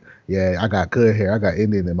be like, "Yeah, I got good hair. I got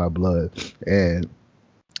Indian in my blood." And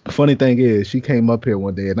funny thing is, she came up here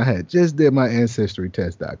one day, and I had just did my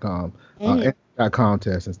ancestrytest.com, Hmm. .com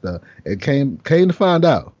test and stuff. It came to find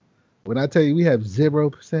out when I tell you we have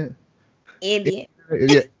 0%. Indian.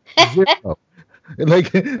 Yeah, zero. And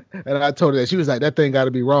like, and I told her that she was like, "That thing got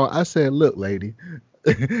to be wrong." I said, "Look, lady,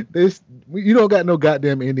 this you don't got no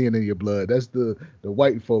goddamn Indian in your blood. That's the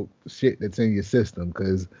white folk shit that's in your system.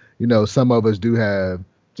 Because some of us do have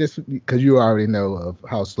just because you already know of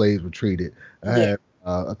how slaves were treated. I Yeah. had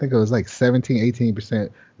I think it was like 17-18%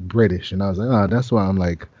 British, and I was like, oh, that's why I'm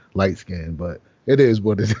like light skinned. But it is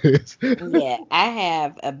what it is. Yeah. I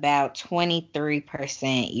have about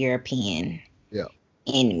 23% European Yeah.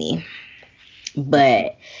 in me.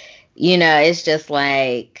 But it's just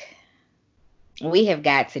like we have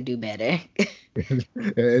got to do better.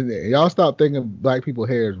 And y'all stop thinking black people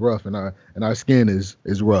hair is rough and our skin is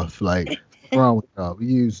rough. Like, what's wrong with y'all? We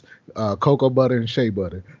use cocoa butter and shea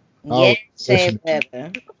butter. Yeah, shea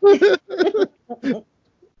butter.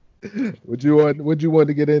 What you want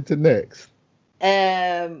to get into next?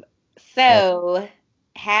 So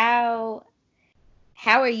how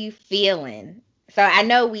are you feeling? So I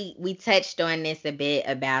know we touched on this a bit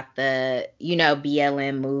about the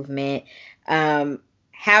BLM movement.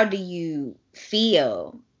 How do you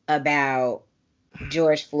feel about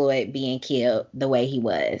George Floyd being killed the way he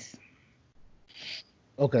was?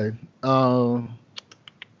 Okay. I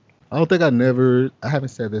don't think I haven't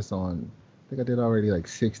said this on, I think I did already like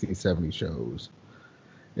 60, 70 shows.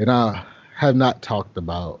 And I have not talked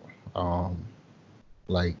about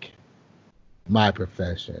like my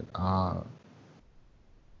profession.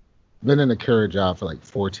 Been in a career job for like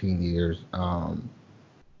 14 years.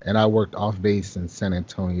 And I worked off base in San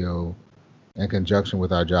Antonio in conjunction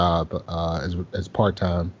with our job as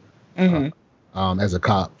part-time as a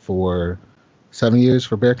cop for 7 years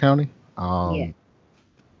for Bexar County.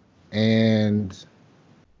 And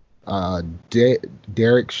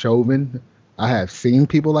Derek Chauvin, I have seen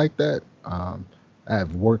people like that. I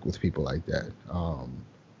have worked with people like that.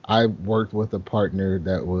 I worked with a partner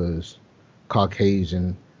that was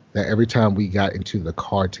Caucasian, that every time we got into the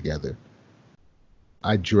car together,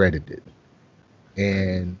 I dreaded it.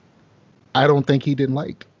 And I don't think he didn't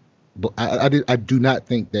like. But I do not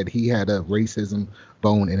think that he had a racism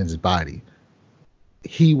bone in his body.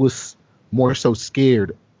 He was more so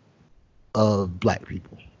scared of black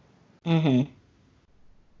people. Mm-hmm.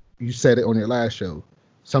 You said it on your last show.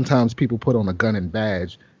 Sometimes people put on a gun and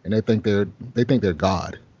badge and they think they're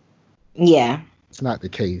God. Yeah. It's not the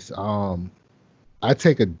case. I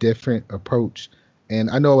take a different approach,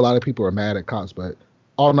 and I know a lot of people are mad at cops, but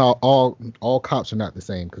all cops are not the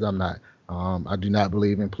same, because I'm not. I do not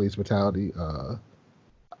believe in police brutality.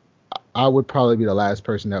 I would probably be the last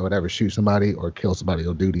person that would ever shoot somebody or kill somebody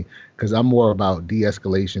on duty, because I'm more about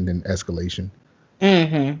de-escalation than escalation.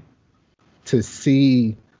 Mm-hmm. To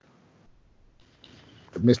see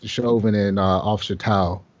Mr. Chauvin and Officer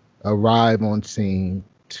Tao arrive on scene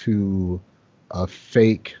to a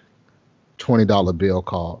fake $20 bill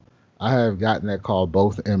call. I have gotten that call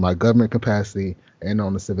both in my government capacity and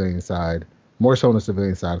on the civilian side. More so on the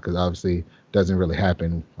civilian side, because obviously it doesn't really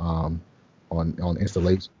happen on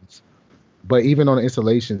installations. But even on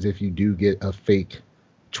installations, if you do get a fake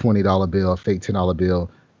 $20 bill, a fake $10 bill,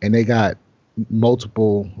 and they got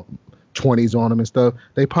multiple 20s on them and stuff,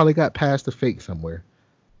 they probably got past the fake somewhere.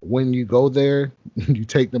 When you go there, you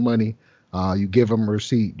take the money, you give them a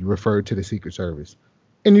receipt, you refer to the Secret Service,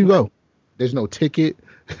 and you go. There's no ticket,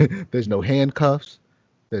 there's no handcuffs,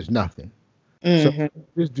 there's nothing. Mm-hmm. So I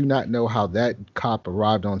just do not know how that cop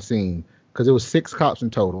arrived on scene, because it was 6 cops in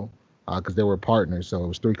total, because they were partners, so it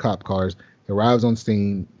was 3 cop cars. He arrives on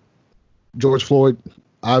scene. George Floyd,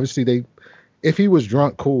 obviously if he was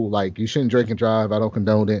drunk, cool, like, you shouldn't drink and drive, I don't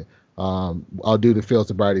condone it. I'll do the field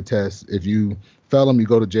sobriety test. If you fail him, you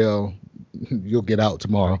go to jail, you'll get out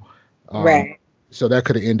tomorrow. Right. So that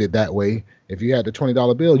could have ended that way. If you had the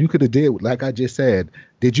 $20 bill, you could have did, like I just said.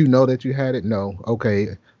 Did you know that you had it? No. Okay.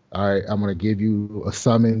 All right. I'm going to give you a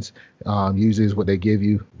summons. Usually is what they give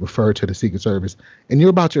you. Refer to the Secret Service. And you're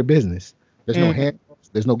about your business. There's no handcuffs.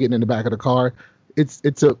 There's no getting in the back of the car. It's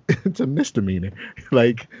a misdemeanor.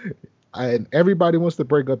 Like, and everybody wants to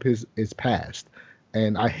break up his past.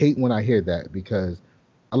 And I hate when I hear that, because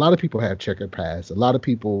a lot of people have checkered past. A lot of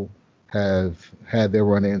people have had their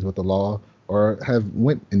run-ins with the law, or have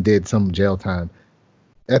went and did some jail time.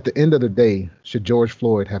 At the end of the day, should George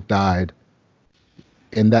Floyd have died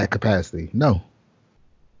in that capacity? No.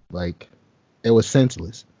 Like, it was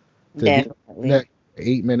senseless. Definitely.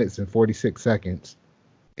 8 minutes and 46 seconds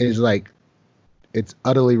is like, it's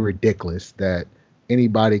utterly ridiculous that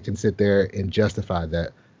anybody can sit there and justify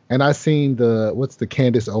that. And I seen what's the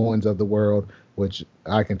Candace Owens of the world, which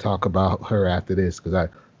I can talk about her after this, because I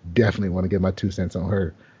definitely want to get my 2 cents on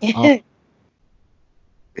her.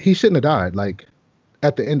 He shouldn't have died. Like,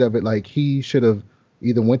 at the end of it, like, he should have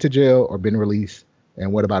either went to jail or been released.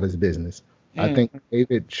 And what about his business? I think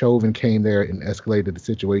David Chauvin came there and escalated the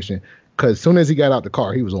situation, because as soon as he got out the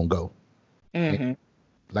car, he was on go. And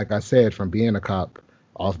like I said, from being a cop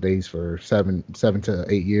off base for 7 to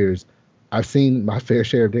 8 years, I've seen my fair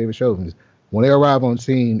share of David Chauvins. When they arrive on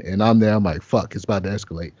scene and I'm there, I'm like, fuck, it's about to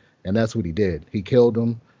escalate. And that's what he did. He killed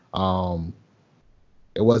him.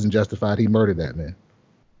 It wasn't justified. He murdered that man.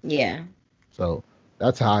 Yeah. So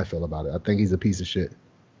that's how I feel about it. I think he's a piece of shit.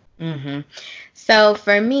 Hmm. So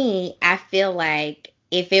for me, I feel like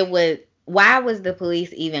if it was, why was the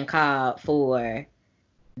police even called for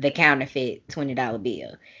the counterfeit $20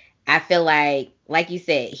 bill? I feel like you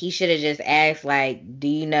said, he should have just asked, like, do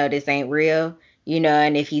you know this ain't real?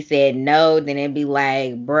 And if he said no, then it'd be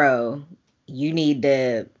like, bro, you need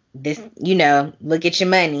to look at your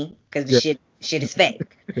money because the Yeah, shit is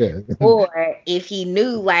fake. yeah, Or if he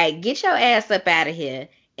knew, like, get your ass up out of here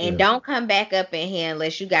and yeah. don't come back up in here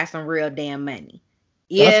unless you got some real damn money.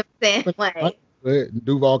 You know That's what I'm saying? Like,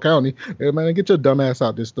 Duval County. Hey, man, get your dumb ass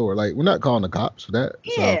out this store. Like, we're not calling the cops for that.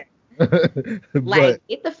 So, yeah. but Like,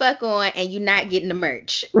 get the fuck on and you're not getting the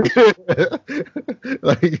merch.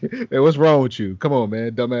 like, hey, what's wrong with you? Come on,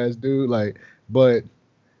 man, dumbass dude. Like, but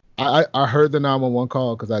I heard the 911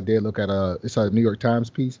 call because I did look at it's a New York Times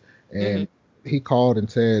piece, Hmm. and he called and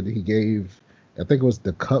said he gave, I think it was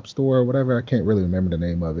the Cup store or whatever. I can't really remember the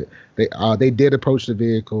name of it. They did approach the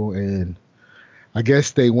vehicle, and I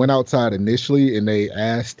guess they went outside initially and they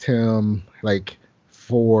asked him like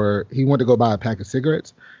he wanted to go buy a pack of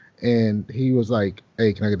cigarettes, and he was like,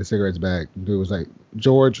 "Hey, can I get the cigarettes back?" Dude was like,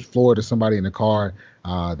 George Floyd or somebody in the car.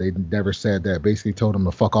 They never said that. Basically told him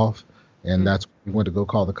to fuck off, and that's when he went to go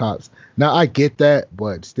call the cops. Now I get that,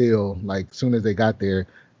 but still, like, soon as they got there,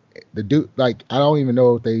 the dude, like, I don't even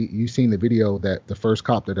know if you seen the video that the first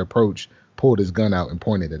cop that approached pulled his gun out and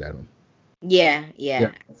pointed it at him. Yeah, Yeah.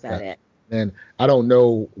 yeah, I saw that. And I don't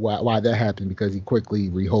know why that happened because he quickly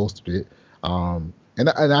reholstered it. And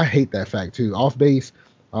I hate that fact too. Off base,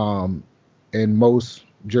 um, in most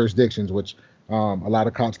jurisdictions, which a lot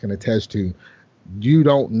of cops can attest to, you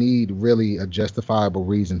don't need really a justifiable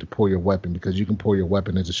reason to pull your weapon because you can pull your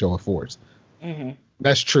weapon as a show of force. Hmm.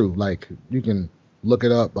 That's true. Like, you can look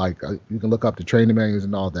it up. Like, you can look up the training manuals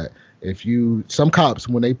and all that. Some cops,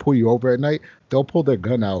 when they pull you over at night, they'll pull their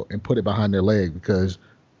gun out and put it behind their leg because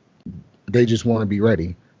they just want to be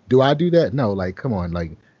ready. Do I do that? No. Like, come on.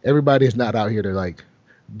 Like, everybody is not out here to like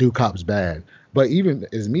do cops bad. But even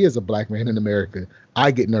as me as a black man in America,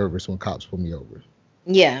 I get nervous when cops pull me over.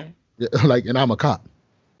 Yeah. Like, and I'm a cop.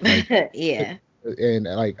 Like, Yeah. and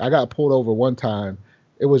like I got pulled over one time.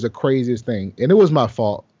 It was the craziest thing, and it was my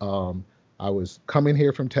fault. I was coming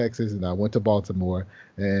here from Texas, and I went to Baltimore,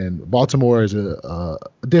 and Baltimore is a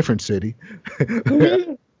different city.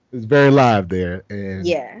 Mhm. It's very live there, and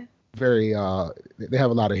Yeah. very they have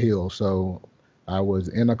a lot of hills. So I was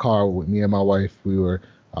in a car with me and my wife. We were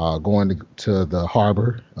going to the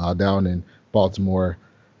harbor down in Baltimore.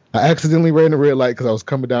 I accidentally ran the red light because I was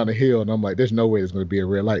coming down the hill, and I'm like, "There's no way there's going to be a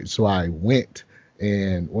red light." So I went,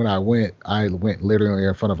 and when I went literally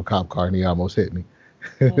in front of a cop car, and he almost hit me.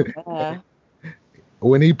 Uh,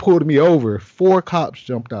 When he pulled me over, four cops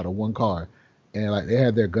jumped out of one car, and like they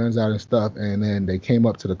had their guns out and stuff, and then they came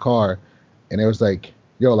up to the car, and it was like,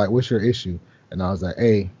 "Yo, like, what's your issue?" And I was like,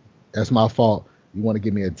 "Hey, that's my fault. You want to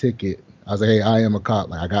give me a ticket?" I was like, "Hey, I am a cop.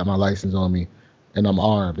 Like, I got my license on me, and I'm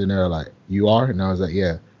armed." And they're like, "You are?" And I was like,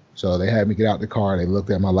 "Yeah." So they had me get out the car. They looked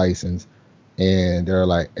at my license, and they're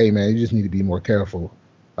like, "Hey, man, you just need to be more careful.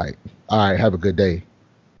 Like, all right, have a good day."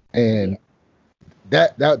 yeah. And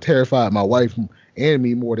that terrified my wife and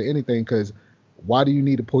me more than anything because why do you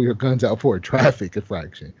need to pull your guns out for a traffic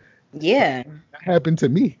infraction? Yeah. That happened to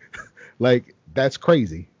me. Like, that's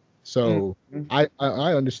crazy. So Mhm.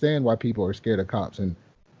 I understand why people are scared of cops, and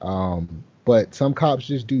but some cops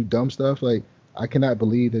just do dumb stuff. Like, I cannot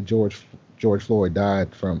believe that George Floyd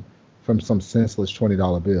died from some senseless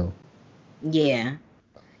 $20 bill. Yeah.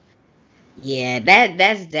 Yeah.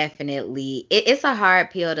 That's definitely it's a hard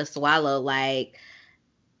pill to swallow. Like,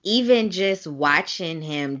 even just watching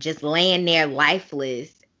him just laying there lifeless,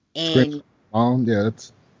 Scream, and yeah,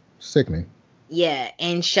 that's sickening. yeah,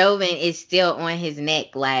 and Chauvin is still on his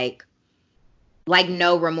neck, like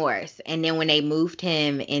no remorse. And then when they moved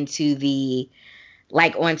him into the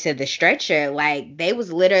like onto the stretcher, like they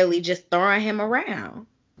was literally just throwing him around.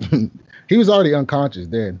 He was already unconscious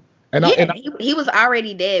then, and I Yeah, he was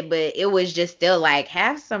already dead, but it was just still like,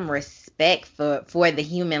 have some respect for the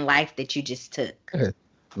human life that you just took.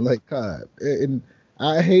 like, God, and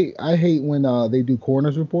I hate when they do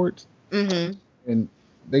coroner's reports Mhm. and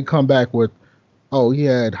they come back with, oh, he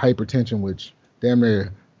had hypertension, which damn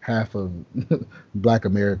near half of Black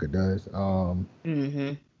America does.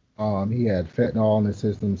 Mhm. He had fentanyl in his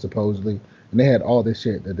system supposedly, and they had all this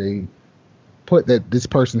shit that they put that this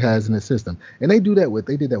person has in his system, and they did that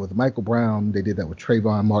with Michael Brown, they did that with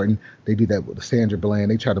Trayvon Martin, they did that with Sandra Bland.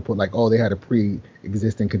 They tried to put like, oh, they had a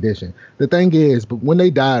pre-existing condition. The thing is, but when they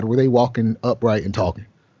died, were they walking upright and talking?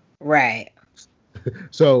 Right.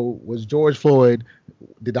 So was George Floyd?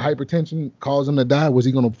 Did the hypertension cause him to die? Was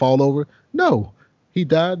he going to fall over? No. He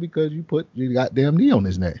died because you put your goddamn knee on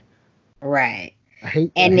his neck. Right. I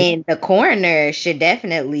hate. And then the coroner should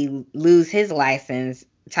definitely lose his license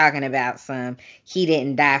talking about he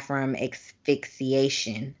didn't die from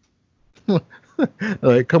asphyxiation.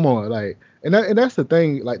 Like, come on, like, and that's the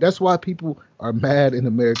thing. Like, that's why people are mad in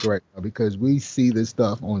America right now, because we see this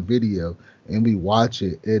stuff on video and we watch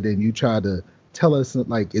it, and then you try to tell us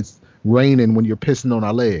like it's raining when you're pissing on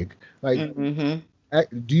our leg. Like,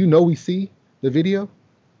 do you know we see the video?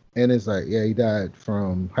 And it's like, yeah, he died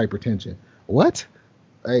from hypertension. What?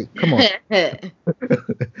 Like, come on.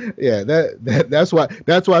 Yeah, that's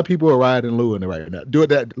why people are rioting, looting right now, doing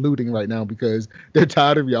that looting right now, because they're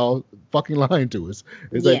tired of y'all fucking lying to us.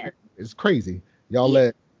 It's like, it's crazy. Y'all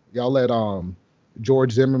let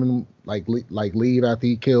George Zimmerman leave after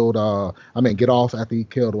he killed get off after he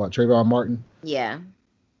killed Trayvon Martin. Yeah.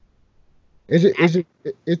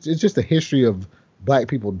 It's just a history of black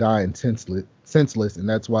people dying senseless, and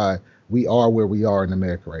that's why we are where we are in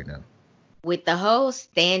America right now. With the whole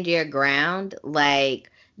stand your ground, like,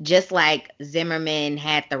 just like Zimmerman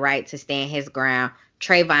had the right to stand his ground,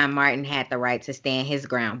 Trayvon Martin had the right to stand his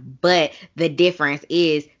ground. But the difference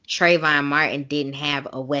is Trayvon Martin didn't have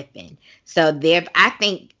a weapon. So I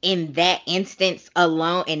think in that instance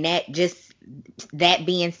alone, and that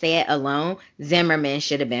being said alone, Zimmerman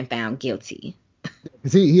should have been found guilty.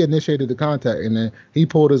 He initiated the contact, and then he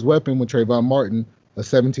pulled his weapon when Trayvon Martin, a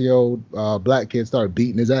 17-year-old black kid, started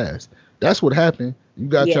beating his ass. That's what happened. You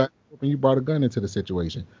got your and you brought a gun into the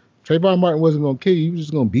situation. Trayvon Martin wasn't going to kill you. He was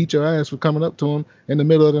just going to beat your ass for coming up to him in the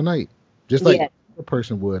middle of the night, just like a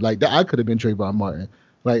person would. Like, that, I could have been Trayvon Martin.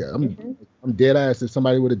 Like, I'm dead ass if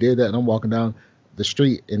somebody would have did that, and I'm walking down the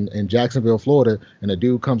street in Jacksonville, Florida, and a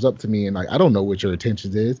dude comes up to me and, like, I don't know what your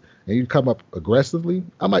intentions is, and you come up aggressively,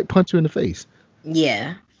 I might punch you in the face.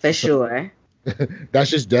 Yeah, for sure.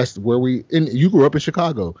 That's where you grew up in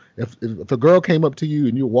Chicago. If a girl came up to you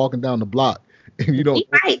and you're walking down the block and you don't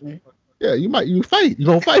fighting. Yeah, you fight. You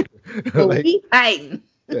don't fight. Like, we fighting.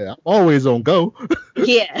 Yeah, I'm always on go.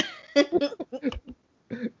 Yeah.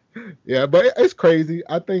 Yeah, but it's crazy.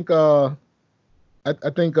 I think black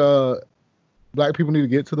people need to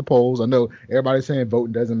get to the polls. I know everybody's saying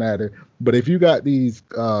voting doesn't matter, but if you got these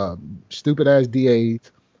stupid ass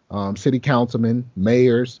DAs, city councilmen,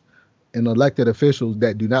 mayors, and elected officials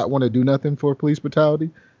that do not want to do nothing for police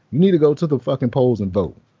brutality, you need to go to the fucking polls and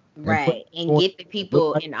vote. Right. And get the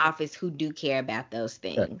people in office who do care about those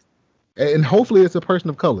things. And hopefully it's a person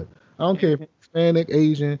of color. I don't care if it's Hispanic,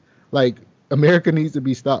 Asian. Like, America needs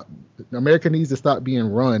to stop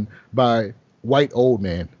being run by white old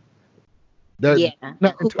men. Who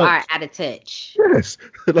are out of touch. Yes.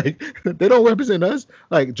 Like, they don't represent us.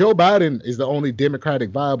 Like, Joe Biden is the only Democratic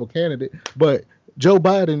viable candidate, but Joe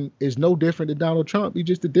Biden is no different than Donald Trump. He's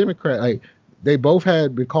just a Democrat. Like, they both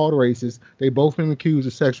had been called racist. They both been accused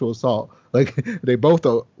of sexual assault. Like, they both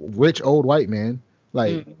are rich old white men.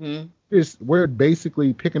 Like, we're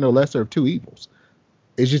basically picking the lesser of two evils.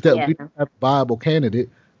 It's just that we don't have a viable candidate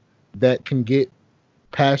that can get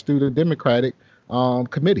passed through the Democratic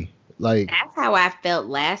committee. Like, that's how I felt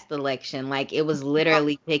last election. Like, it was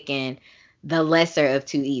literally picking the lesser of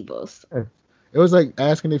two evils. It was like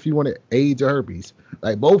asking if you wanted AIDS or herpes.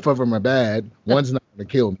 Like, both of them are bad. One's not going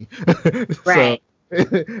to kill me. Right.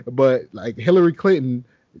 But like Hillary Clinton,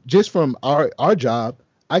 just from our job,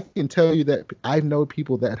 I can tell you that I know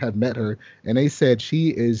people that have met her, and they said she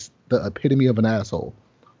is the epitome of an asshole.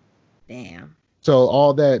 Damn. So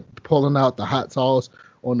all that pulling out the hot sauce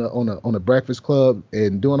on the Breakfast Club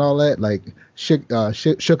and doing all that, like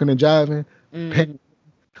shooking and jiving,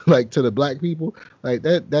 like, to the black people, like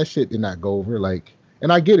that shit did not go over. Like,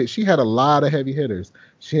 and I get it. She had a lot of heavy hitters.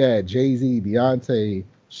 She had Jay-Z, Beyonce.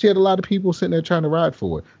 She had a lot of people sitting there trying to ride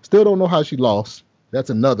for it. Still don't know how she lost. That's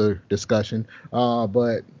another discussion.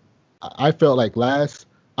 But I felt like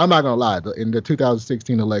I'm not gonna lie, in the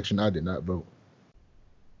 2016 election, I did not vote.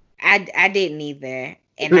 I didn't either,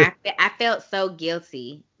 and I felt so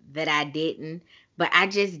guilty that I didn't, but I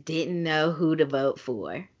just didn't know who to vote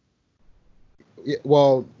for. Yeah,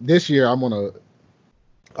 well, this year I'm gonna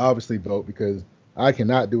obviously vote because I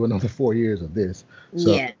cannot do another 4 years of this.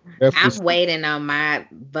 So yeah, I'm waiting on my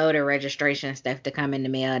voter registration stuff to come in the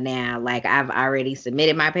mail now. Like, I've already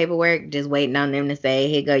submitted my paperwork, just waiting on them to say,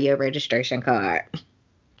 "Here go your registration card."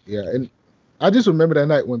 Yeah, and I just remember that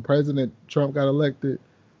night when President Trump got elected.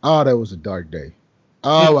 Oh, that was a dark day.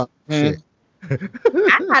 Oh, shit.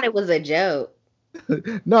 I thought it was a joke.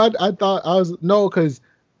 No, I thought because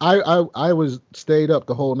I was stayed up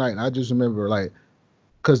the whole night. And I just remember, like,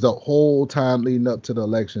 because the whole time leading up to the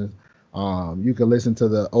election, You can listen to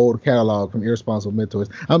the old catalog from Irresponsible Mentors.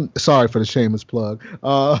 I'm sorry for the shameless plug.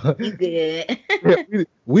 You good?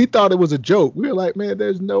 we thought it was a joke. We were like, man,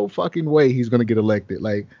 there's no fucking way he's gonna get elected.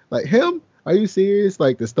 Like him? Are you serious?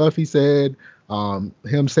 Like the stuff he said,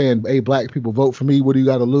 him saying, "Hey, black people, vote for me. What do you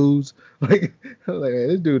got to lose?" Like, man,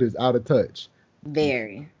 this dude is out of touch.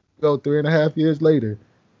 Very. Go 3.5 years later,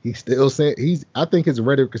 he's still saying I think his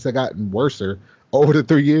rhetoric has gotten worse over the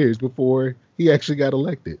 3 years before he actually got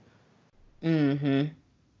elected. Mm-hmm.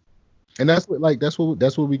 And that's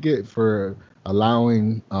what we get for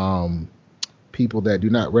allowing people that do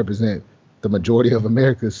not represent the majority of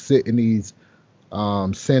America sit in these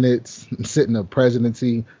senates, sit in the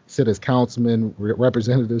presidency, sit as councilmen,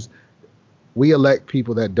 representatives. We elect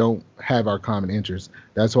people that don't have our common interests.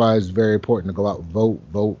 That's why it's very important to go out, vote.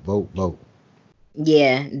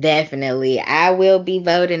 Yeah, definitely. I will be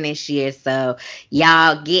voting this year, so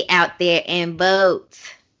y'all get out there and vote.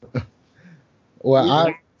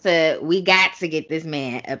 Well, we got to get this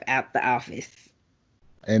man up out the office.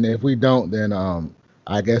 And if we don't, then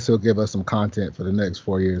I guess he'll give us some content for the next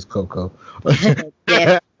 4 years, Coco.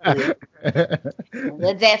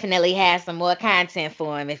 We'll definitely have some more content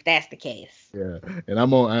for him if that's the case. Yeah, and I'm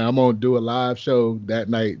gonna do a live show that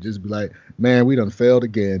night. Just be like, man, we done failed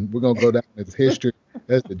again. We're gonna go down as history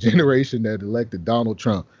as the generation that elected Donald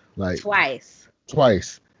Trump like twice.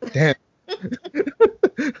 Damn.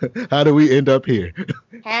 How did we end up here?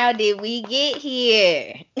 How did we get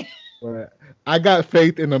here? I got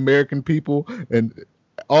faith in American people and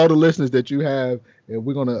all the listeners that you have. And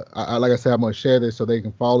we're gonna, like I said, I'm gonna share this so they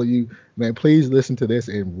can follow you. Man, please listen to this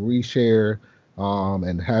and reshare,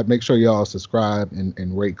 and make sure y'all subscribe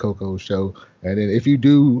and rate Coco's show. And then if you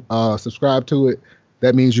do subscribe to it,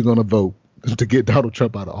 that means you're gonna vote to get Donald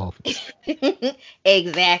Trump out of office.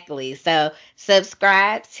 Exactly. So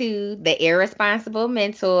subscribe to the Irresponsible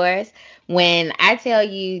Mentors. When I tell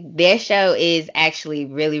you their show is actually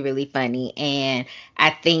really, really funny, and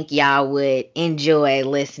I think y'all would enjoy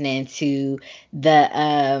listening to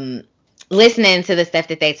the stuff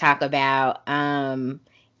that they talk about. And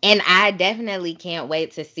I definitely can't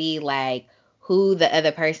wait to see like who the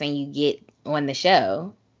other person you get on the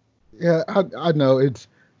show. Yeah, I know it's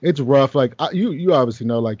rough. Like you obviously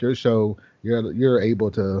know, like your show, you're able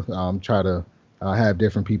to try to have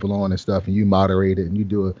different people on and stuff, and you moderate it, and you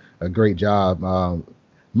do a great job.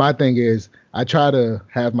 My thing is, I try to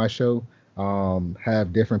have my show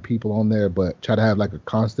have different people on there, but try to have like a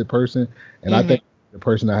constant person. And I think the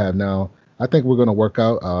person I have now, I think we're gonna work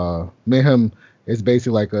out. Me and him, it's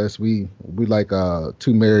basically like us. We like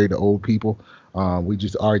two married old people. We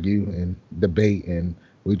just argue and debate, and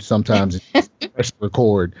we sometimes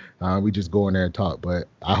record. We just go in there and talk. But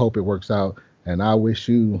I hope it works out, and I wish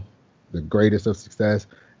you the greatest of success.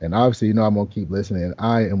 And obviously, I'm gonna keep listening.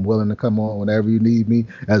 I am willing to come on whenever you need me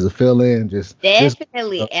as a fill-in.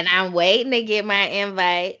 Definitely. And I'm waiting to get my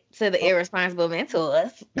invite to the Irresponsible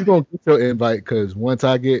Mentors. You're gonna get your invite because once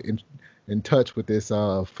I get in touch with this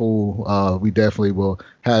fool, we definitely will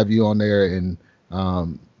have you on there, and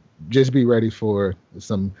just be ready for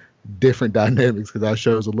some different dynamics because our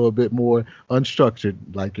show is a little bit more unstructured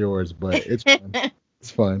like yours, but it's fun.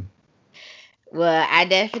 It's fun. Well, I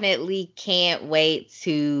definitely can't wait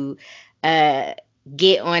to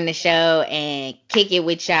get on the show and kick it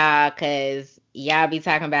with y'all because y'all be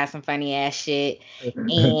talking about some funny ass shit.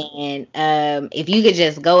 And if you could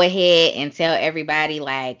just go ahead and tell everybody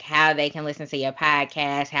like how they can listen to your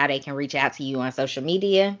podcast, how they can reach out to you on social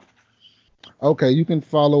media. Okay, you can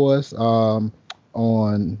follow us on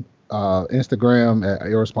Instagram at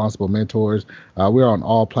Irresponsible Mentors. We're on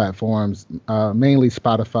all platforms, mainly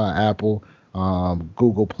Spotify, Apple,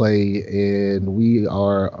 Google Play, and we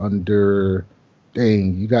are under.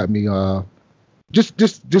 Dang, you got me.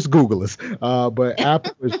 Just Google us. But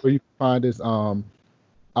Apple is where you can find us.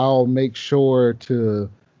 I'll make sure to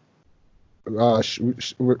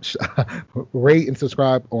rate and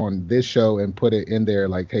subscribe on this show and put it in there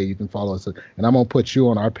like, hey, you can follow us, and I'm gonna put you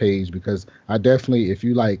on our page because I definitely, if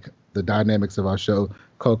you like the dynamics of our show,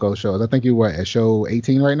 Coco shows, I think you were at show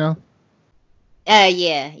 18 right now.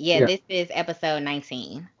 Yeah, this is episode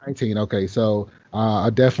 19. Okay, so I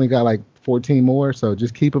definitely got like 14 more, so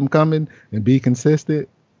just keep them coming and be consistent.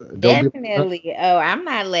 Definitely. I'm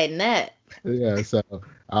not letting up. Yeah, so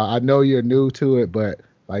I know you're new to it, but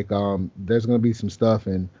like there's gonna be some stuff,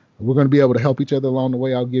 and we're gonna be able to help each other along the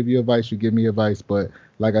way. I'll give you advice, you give me advice, but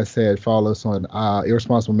like I said, follow us on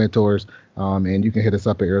Irresponsible Mentors, and you can hit us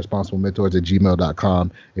up at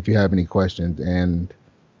irresponsiblementors@gmail.com if you have any questions. And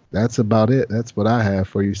that's about it. That's what I have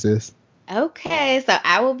for you, sis. Okay, so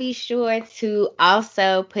I will be sure to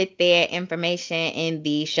also put their information in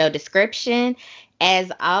the show description. As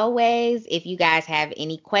always, if you guys have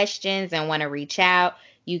any questions and want to reach out,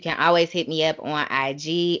 you can always hit me up on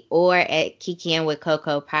IG or at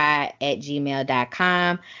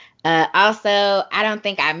kikiandwithcocopie@gmail.com. Also, I don't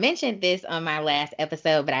think I mentioned this on my last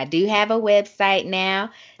episode, but I do have a website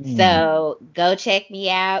now. Hmm. So go check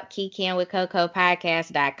me out,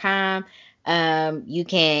 kikiandwithcocopodcast.com. You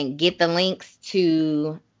can get the links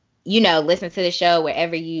to, listen to the show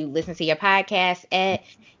wherever you listen to your podcast at.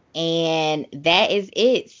 And that is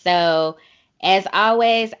it. So, as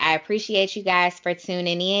always, I appreciate you guys for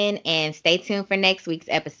tuning in and stay tuned for next week's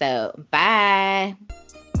episode. Bye.